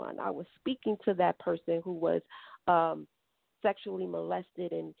anyone. I was speaking to that person who was sexually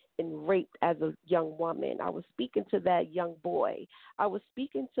molested and raped as a young woman. I was speaking to that young boy. I was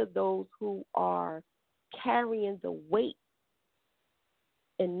speaking to those who are carrying the weight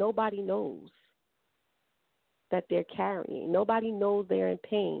and nobody knows that they're carrying. Nobody knows they're in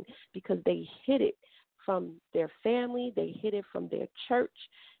pain because they hid it from their family, they hid it from their church,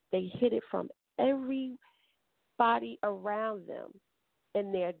 they hid it from everybody around them,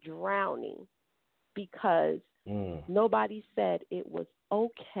 and they're drowning because nobody said it was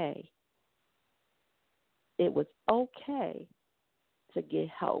okay. It was okay to get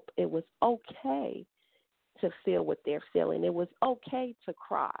help. It was okay to feel what they're feeling. It was okay to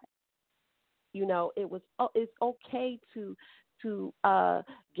cry. It's okay to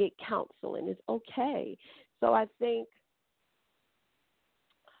get counseling. It's okay. So I think,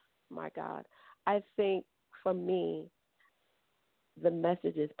 my God, I think for me, the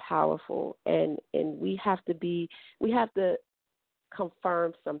message is powerful, and we have to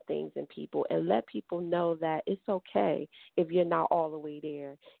confirm some things in people and let people know that it's okay if you're not all the way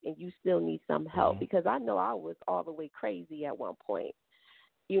there and you still need some help, because I know I was all the way crazy at one point.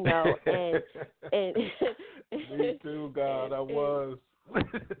 And me too, God, I was.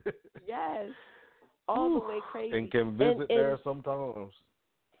 Yes. all the way crazy. And can visit there sometimes.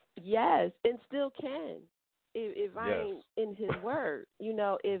 Yes, and still can. If I Yes. ain't in his word,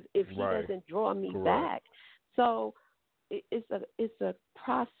 if he Right. doesn't draw me Correct. back. So it's a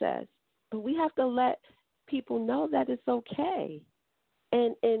process. But we have to let people know that it's okay.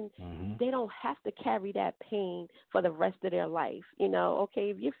 And they don't have to carry that pain for the rest of their life. Okay,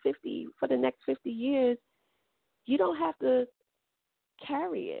 if you're 50, for the next 50 years, you don't have to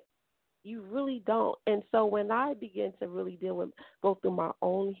carry it. You really don't. And so when I begin to really go through my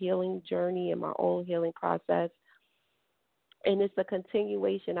own healing journey and my own healing process, and it's a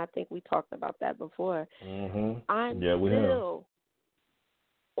continuation, I think we talked about that before, I'm still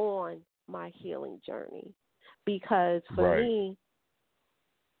on my healing journey. Because for me,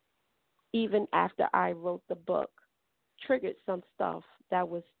 even after I wrote the book, triggered some stuff that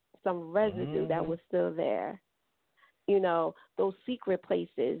was some residue that was still there. Those secret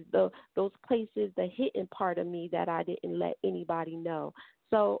places, those places, the hidden part of me that I didn't let anybody know.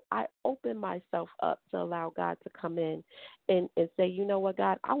 So I opened myself up to allow God to come in and say, you know what,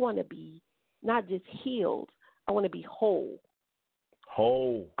 God, I want to be not just healed. I want to be whole.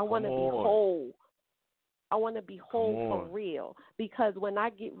 I want to be whole. I want to be whole for real, because when I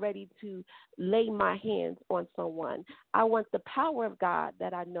get ready to lay my hands on someone, I want the power of God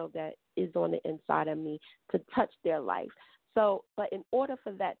that I know that is on the inside of me to touch their life. So, but in order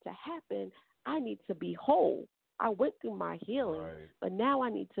for that to happen, I need to be whole. I went through my healing, but now I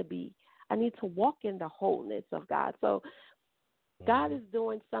need to walk in the wholeness of God. So God is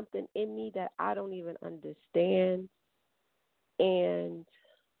doing something in me that I don't even understand. And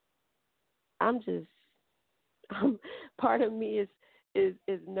part of me is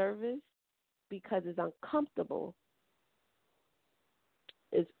nervous because it's uncomfortable.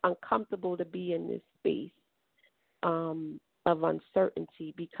 It's uncomfortable to be in this space of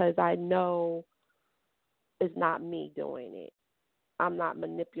uncertainty, because I know it's not me doing it. I'm not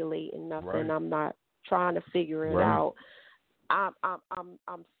manipulating nothing. I'm not trying to figure it out. I'm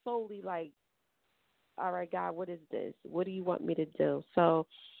solely like, all right, God, what is this? What do you want me to do? So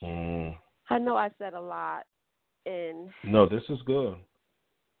I know I said a lot. No, this is good.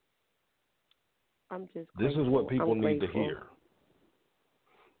 I'm just grateful. This is what people need to hear.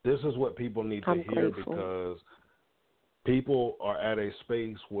 This is what people need to hear, because people are at a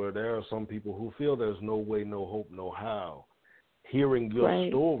space where there are some people who feel there's no way, no hope, no how. Hearing your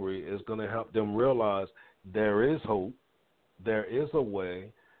story is going to help them realize there is hope, there is a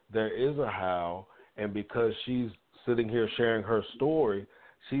way, there is a how, and because she's sitting here sharing her story,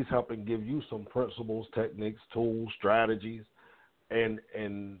 she's helping give you some principles, techniques, tools, strategies, and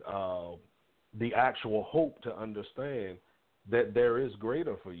the actual hope to understand that there is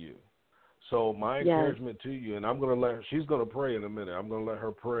greater for you. So my encouragement to you, and she's going to pray in a minute. I'm going to let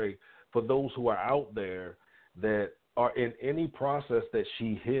her pray for those who are out there that are in any process that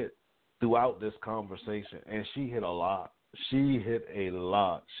she hit throughout this conversation. And she hit a lot. She has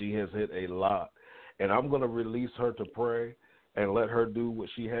hit a lot. And I'm going to release her to pray and let her do what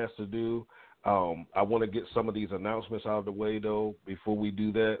she has to do. I want to get some of these announcements out of the way, though, before we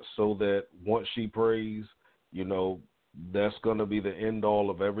do that, so that once she prays, that's going to be the end all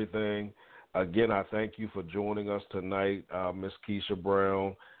of everything. Again, I thank you for joining us tonight, Miss Keisha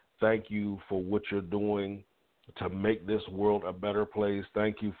Brown. Thank you for what you're doing to make this world a better place.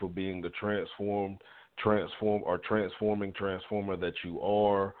 Thank you for being the transforming transformer that you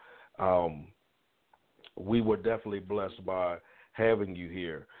are. We were definitely blessed by having you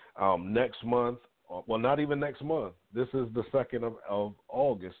here. Next month, well, not even next month, this is the 2nd of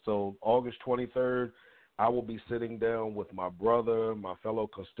August. So August 23rd, I will be sitting down with my brother, my fellow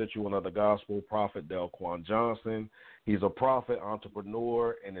constituent of the gospel, Prophet Delquan Johnson. He's a prophet,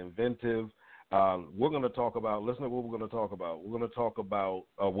 entrepreneur, and inventive. We're going to talk about, listen to what we're going to talk about. We're going to talk about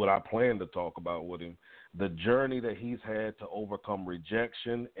what I plan to talk about with him, the journey that he's had to overcome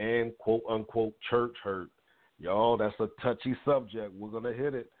rejection and quote-unquote church hurt. Y'all, that's a touchy subject. We're going to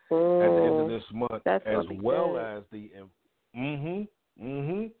hit it at the end of this month, as well as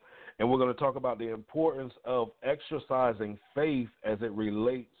and we're going to talk about the importance of exercising faith as it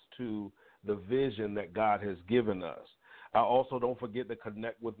relates to the vision that God has given us. I also don't forget to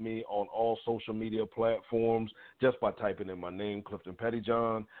connect with me on all social media platforms just by typing in my name, Clifton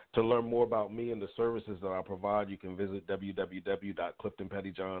Pettyjohn. To learn more about me and the services that I provide, you can visit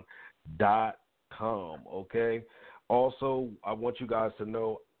www.cliftonpettyjohn.com, okay? Also, I want you guys to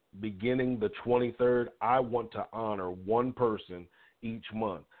know, beginning the 23rd, I want to honor one person each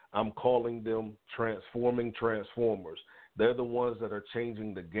month. I'm calling them Transforming Transformers. They're the ones that are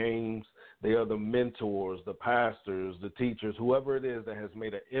changing the games. They are the mentors, the pastors, the teachers, whoever it is that has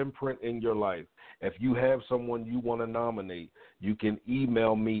made an imprint in your life. If you have someone you want to nominate, you can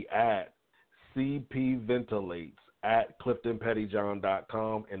email me at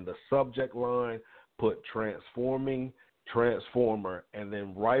cpventilates@cliftonpettyjohn.com. In the subject line, put transforming transformer, and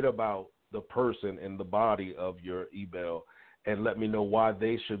then write about the person in the body of your email and let me know why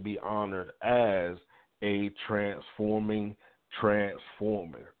they should be honored as a transforming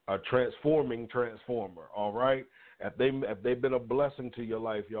transformer, all right? If they've been a blessing to your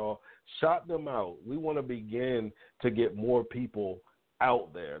life, y'all, shout them out. We want to begin to get more people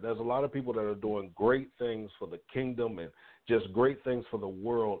out there. There's a lot of people that are doing great things for the kingdom and just great things for the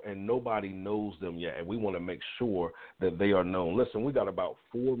world, and nobody knows them yet, and we want to make sure that they are known. Listen, we got about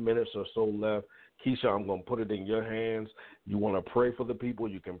 4 minutes or so left. Keisha, I'm going to put it in your hands. You want to pray for the people,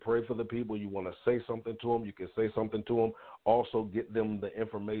 you can pray for the people. You want to say something to them, you can say something to them. Also get them the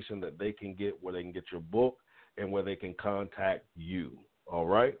information that they can get, where they can get your book and where they can contact you. All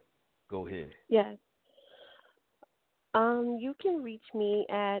right? Go ahead. Yes. You can reach me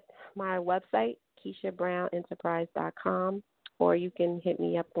at my website, KeishaBrownEnterprise.com, or you can hit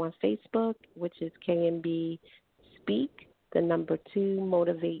me up on Facebook, which is KMB Speak, 2,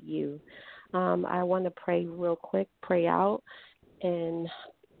 Motivate You. I want to pray real quick, pray out. And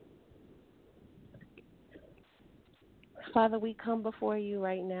Father, we come before you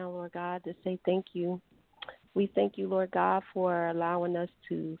right now, Lord God, to say thank you. We thank you, Lord God, for allowing us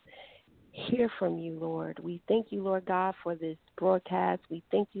to hear from you, Lord. We thank you, Lord God, for this broadcast. We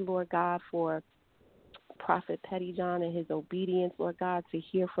thank you, Lord God, for Prophet Petty John and his obedience, Lord God, to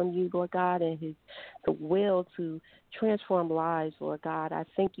hear from you, Lord God, and the will to transform lives, Lord God. I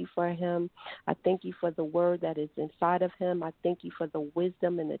thank you for him. I thank you for the word that is inside of him. I thank you for the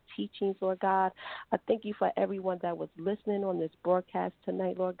wisdom and the teachings, Lord God. I thank you for everyone that was listening on this broadcast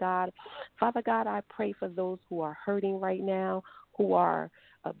tonight, Lord God. Father God, I pray for those who are hurting right now, who were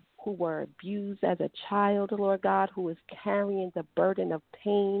abused as a child, Lord God, who is carrying the burden of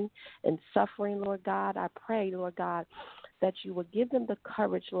pain and suffering, Lord God. I pray, Lord God, that you will give them the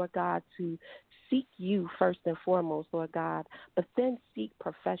courage, Lord God, to seek you first and foremost, Lord God, but then seek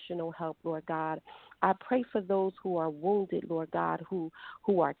professional help, Lord God. I pray for those who are wounded, Lord God, who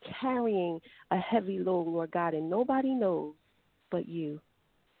are carrying a heavy load, Lord God, and nobody knows but you.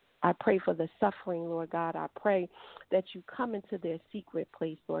 I pray for the suffering, Lord God. I pray that you come into their secret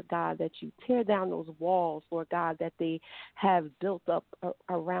place, Lord God, that you tear down those walls, Lord God, that they have built up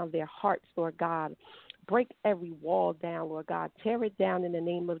around their hearts, Lord God. Break every wall down, Lord God. Tear it down in the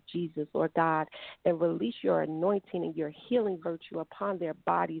name of Jesus, Lord God, and release your anointing and your healing virtue upon their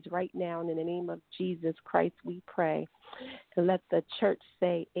bodies right now. And in the name of Jesus Christ, we pray. And let the church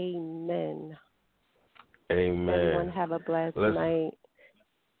say amen. Amen. Everyone have a blessed night.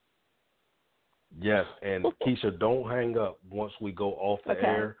 Yes, and Keisha, don't hang up once we go off the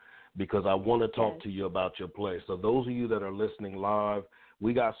air, because I want to talk to you about your place. So those of you that are listening live,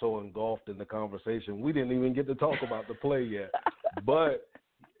 we got so engulfed in the conversation, we didn't even get to talk about the play yet. But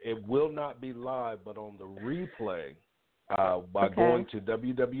it will not be live, but on the replay by going to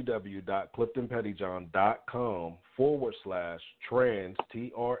www.cliftonpettyjohn.com/trans, TRANS,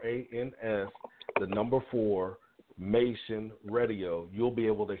 4, Mation Radio. You'll be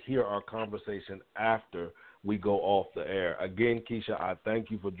able to hear our conversation after we go off the air. Again, Keisha, I thank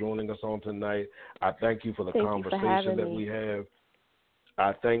you for joining us on tonight. I thank you for the conversation that we have.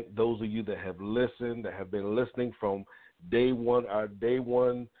 I thank those of you that have listened, that have been listening from day one, our day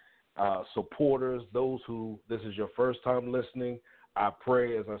one supporters, those who this is your first time listening. I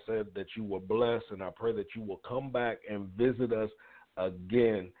pray, as I said, that you were blessed, and I pray that you will come back and visit us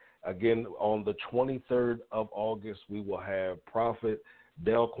again. Again, on the 23rd of August, we will have Prophet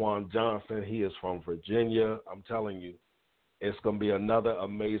Delquan Johnson. He is from Virginia. I'm telling you, it's going to be another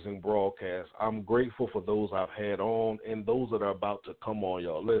amazing broadcast. I'm grateful for those I've had on and those that are about to come on,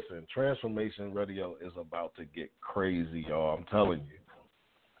 y'all. Listen, Transformation Radio is about to get crazy, y'all. I'm telling you.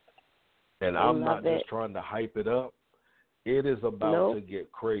 And I'm not just trying to hype it up. It is about to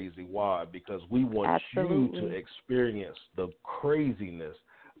get crazy. Why? Because we want you to experience the craziness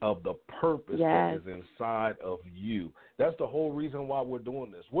of the purpose that is inside of you. That's the whole reason why we're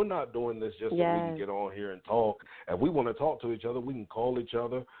doing this. We're not doing this just so we can get on here and talk. If we want to talk to each other, we can call each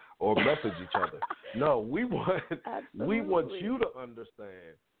other or message each other. No, we want you to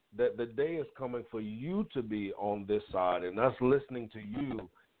understand that the day is coming for you to be on this side and us listening to you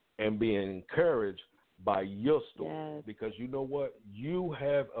and being encouraged by your story. Because you know what? You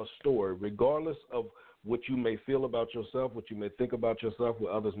have a story, regardless of what you may feel about yourself, what you may think about yourself,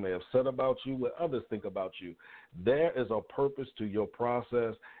 what others may have said about you, what others think about you. There is a purpose to your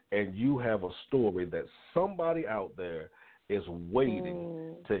process, and you have a story that somebody out there is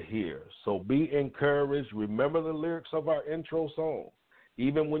waiting to hear. So be encouraged. Remember the lyrics of our intro song.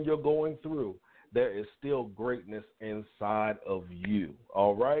 Even when you're going through, there is still greatness inside of you.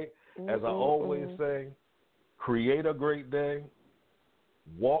 All right? As I always say, create a great day,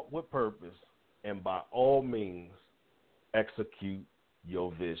 walk with purpose, and by all means, execute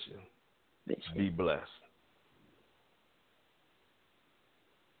your vision. Be blessed.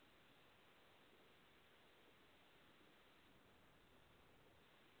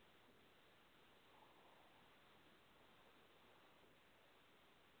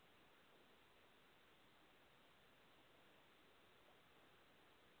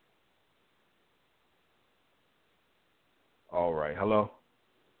 All right. Hello?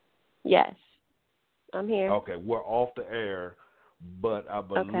 Yes, I'm here. Okay, we're off the air, but I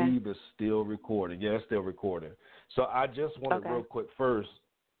believe it's still recording. Yeah, it's still recording. So I just wanted real quick first,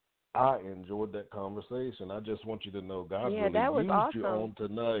 I enjoyed that conversation. I just want you to know God really used you on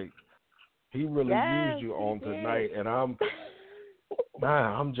tonight. He really used you on tonight, and I'm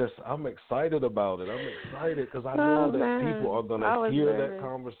excited about it. I'm excited because I know that people are going to hear that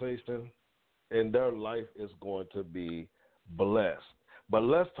conversation, and their life is going to be blessed. But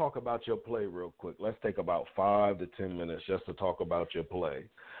let's talk about your play real quick. Let's take about 5 to 10 minutes just to talk about your play.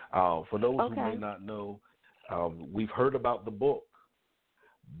 For those who may not know, we've heard about the book,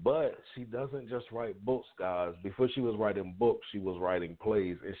 but she doesn't just write books, guys. Before she was writing books, she was writing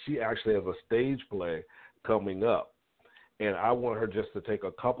plays, and she actually has a stage play coming up. And I want her just to take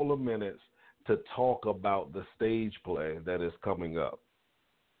a couple of minutes to talk about the stage play that is coming up.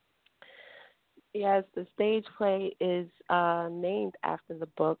 Yes, the stage play is named after the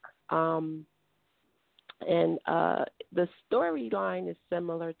book, and the storyline is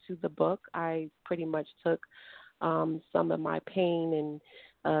similar to the book. I pretty much took some of my pain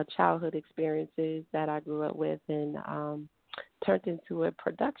and childhood experiences that I grew up with and turned into a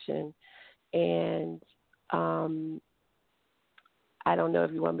production. And I don't know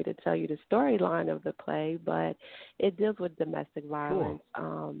if you want me to tell you the storyline of the play, but it deals with domestic violence.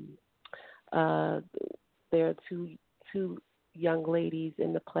 Sure. There are two young ladies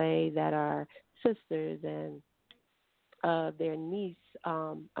in the play that are sisters, and their niece,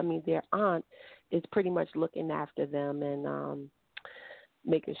 their aunt, is pretty much looking after them and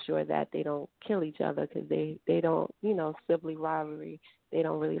making sure that they don't kill each other because they don't, sibling rivalry. They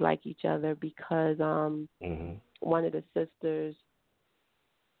don't really like each other because one of the sisters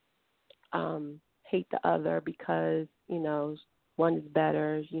hate the other because, one is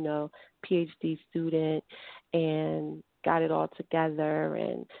better, PhD student and got it all together,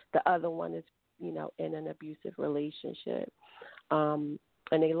 and the other one is, in an abusive relationship. And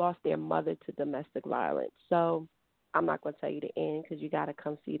they lost their mother to domestic violence. So I'm not going to tell you the end because you got to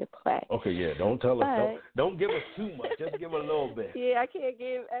come see the play. Okay, yeah, don't tell us. Don't give us too much. Just give a little bit. Yeah, I can't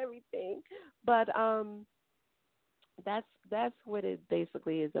give everything. But that's what it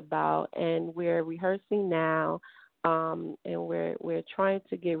basically is about. And we're rehearsing now. And we're trying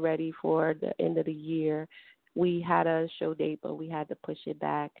to get ready for the end of the year. We had a show date, but we had to push it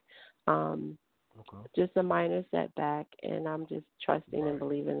back. Just a minor setback, and I'm just trusting and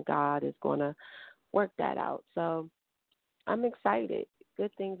believing God is going to work that out. So I'm excited.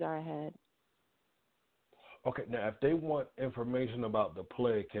 Good things are ahead. Okay, now if they want information about the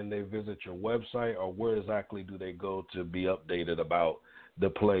play, can they visit your website, or where exactly do they go to be updated about the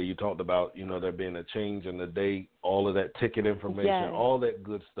play? You talked about, there being a change in the date, all of that ticket information, all that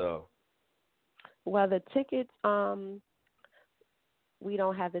good stuff. Well, the tickets, we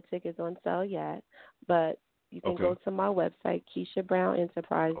don't have the tickets on sale yet, but you can go to my website,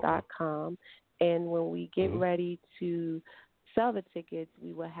 KeishaBrownEnterprise.com, and when we get ready to sell the tickets,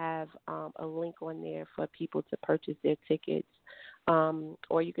 we will have a link on there for people to purchase their tickets.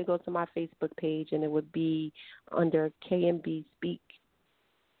 Or you can go to my Facebook page, and it would be under KMB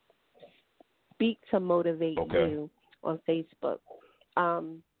Speak to Motivate You on Facebook.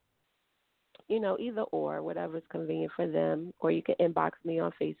 Either or, whatever's convenient for them. Or you can inbox me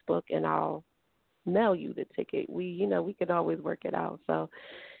on Facebook, and I'll mail you the ticket. We could always work it out. So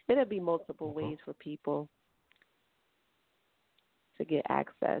it'll be multiple ways for people to get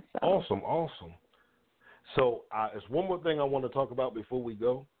access. So. Awesome. So there's one more thing I want to talk about before we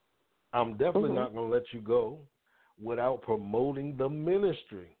go. I'm definitely not going to let you go without promoting the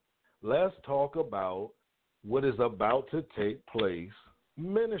ministry. Let's talk about what is about to take place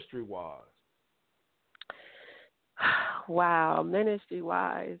ministry-wise. Wow,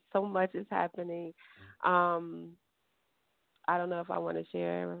 ministry-wise, so much is happening. I don't know if I want to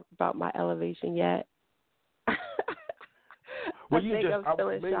share about my elevation yet. Well, I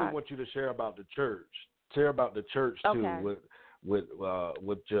mainly want you to share about the church. Share about the church too, with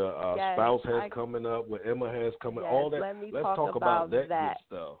your spouse has coming up, with Emma has coming, all that. Let's talk about that good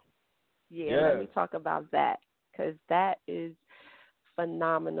stuff. Yeah, let me talk about that, because that is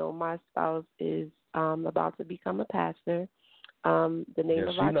phenomenal. My spouse is about to become a pastor. The name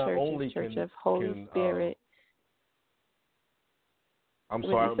of our church is Church of Holy Spirit. I'm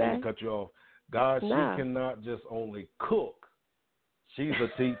sorry, I don't mean to cut you off. God, she cannot just only cook. She's a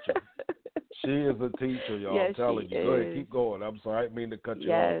teacher. She is a teacher, y'all. I'm telling you. Go ahead, keep going. I'm sorry, I didn't mean to cut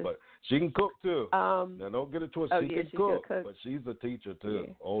you off, but she can cook too. Now, don't get it twisted. She can cook, but she's a teacher too.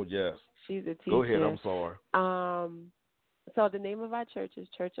 Yeah. Oh, yes. She's a teacher. Go ahead. I'm sorry. So the name of our church is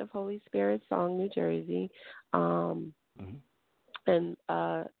Church of Holy Spirit, Song, New Jersey. And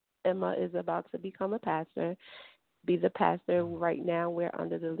Emma is about to become a pastor. Be the pastor. Right now we're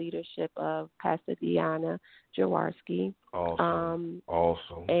under the leadership of Pastor Deanna Jaworski. Awesome.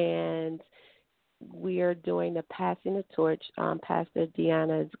 And we are doing the passing the torch. Pastor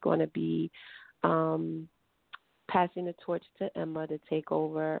Deanna is going to be passing the torch to Emma to take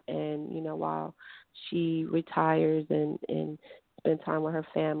over, and while she retires and spend time with her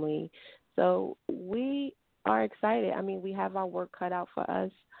family. So we are excited. I mean, we have our work cut out for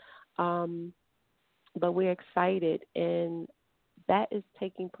us. But we're excited, and that is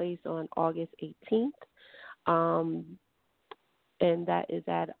taking place on August 18th, and that is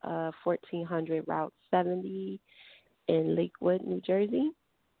at 1400 Route 70 in Lakewood, New Jersey.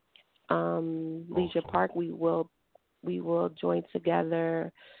 Leisure Park, we will join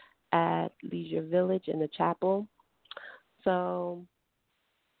together at Leisure Village in the chapel. So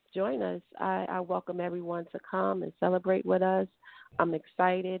join us. I welcome everyone to come and celebrate with us. I'm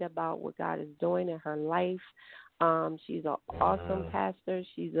excited about what God is doing in her life. She's an awesome pastor.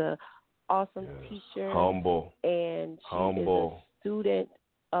 She's an awesome teacher. Humble. And she is a student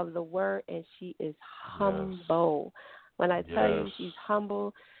of the word, and she is humble. When I tell you she's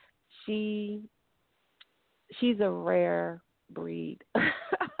humble, she's a rare breed.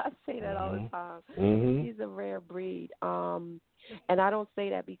 I say that all the time. She's a rare breed. And I don't say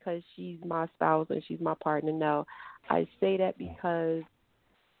that because she's my spouse and she's my partner. No, I say that because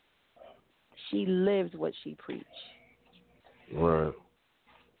she lives what she preaches. Right.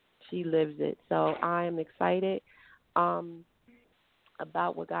 She lives it. So I am excited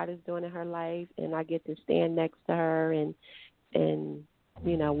about what God is doing in her life, and I get to stand next to her and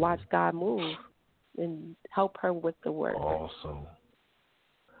watch God move and help her with the work. Awesome.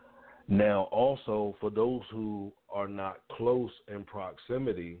 Now, also, for those who are not close in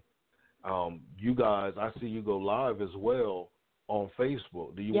proximity, you guys, I see you go live as well on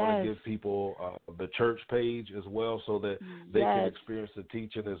Facebook. Do you want to give people the church page as well so that they can experience the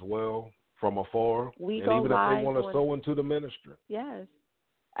teaching as well from afar? We and go even live if they want to sow into the ministry. Yes,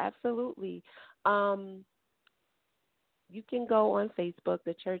 absolutely. You can go on Facebook,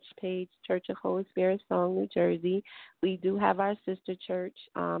 the church page, Church of Holy Spirit, Song, New Jersey. We do have our sister church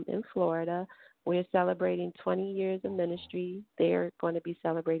in Florida. We're celebrating 20 years of ministry. They're going to be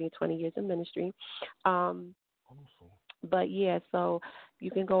celebrating 20 years of ministry. But, so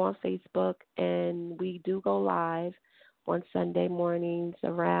you can go on Facebook, and we do go live on Sunday mornings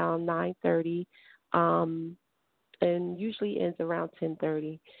around 9:30, and usually ends around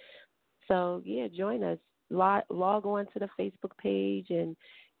 10:30. So, join us. Log on to the Facebook page and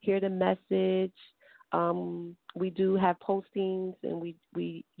hear the message. We do have postings, and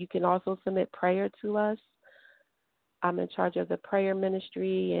you can also submit prayer to us. I'm in charge of the prayer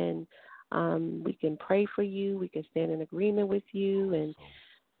ministry, and we can pray for you. We can stand in agreement with you, and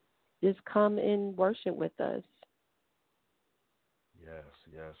just come and worship with us. Yes.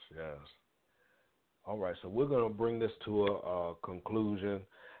 All right, so we're going to bring this to a conclusion.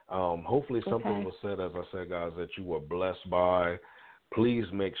 Hopefully something was said, as I said, guys, that you were blessed by. Please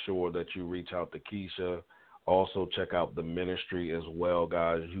make sure that you reach out to Keisha. Also, check out the ministry as well,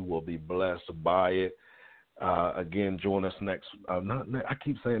 guys. You will be blessed by it. Again, join us I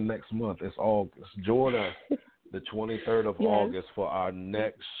keep saying next month. It's August. Join us the 23rd of August for our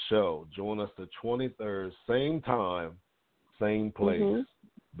next show. Join us the 23rd, same time, same place.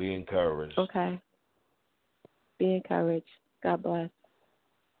 Be encouraged. Okay. Be encouraged. God bless.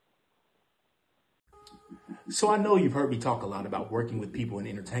 So I know you've heard me talk a lot about working with people in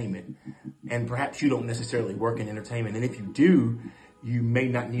entertainment, and perhaps you don't necessarily work in entertainment. And if you do, you may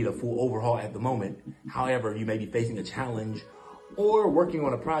not need a full overhaul at the moment. However, you may be facing a challenge or working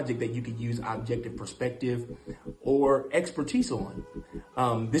on a project that you could use objective perspective or expertise on.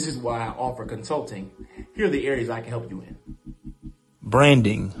 This is why I offer consulting. Here are the areas I can help you in: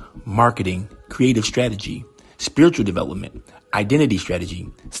 branding, marketing, creative strategy, spiritual development, identity strategy,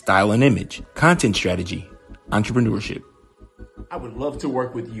 style and image, content strategy, entrepreneurship. I would love to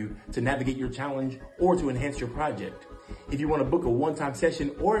work with you to navigate your challenge or to enhance your project. If you want to book a one-time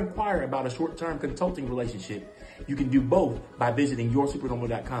session or inquire about a short-term consulting relationship, you can do both by visiting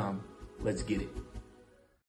yoursupernormal.com. Let's get it.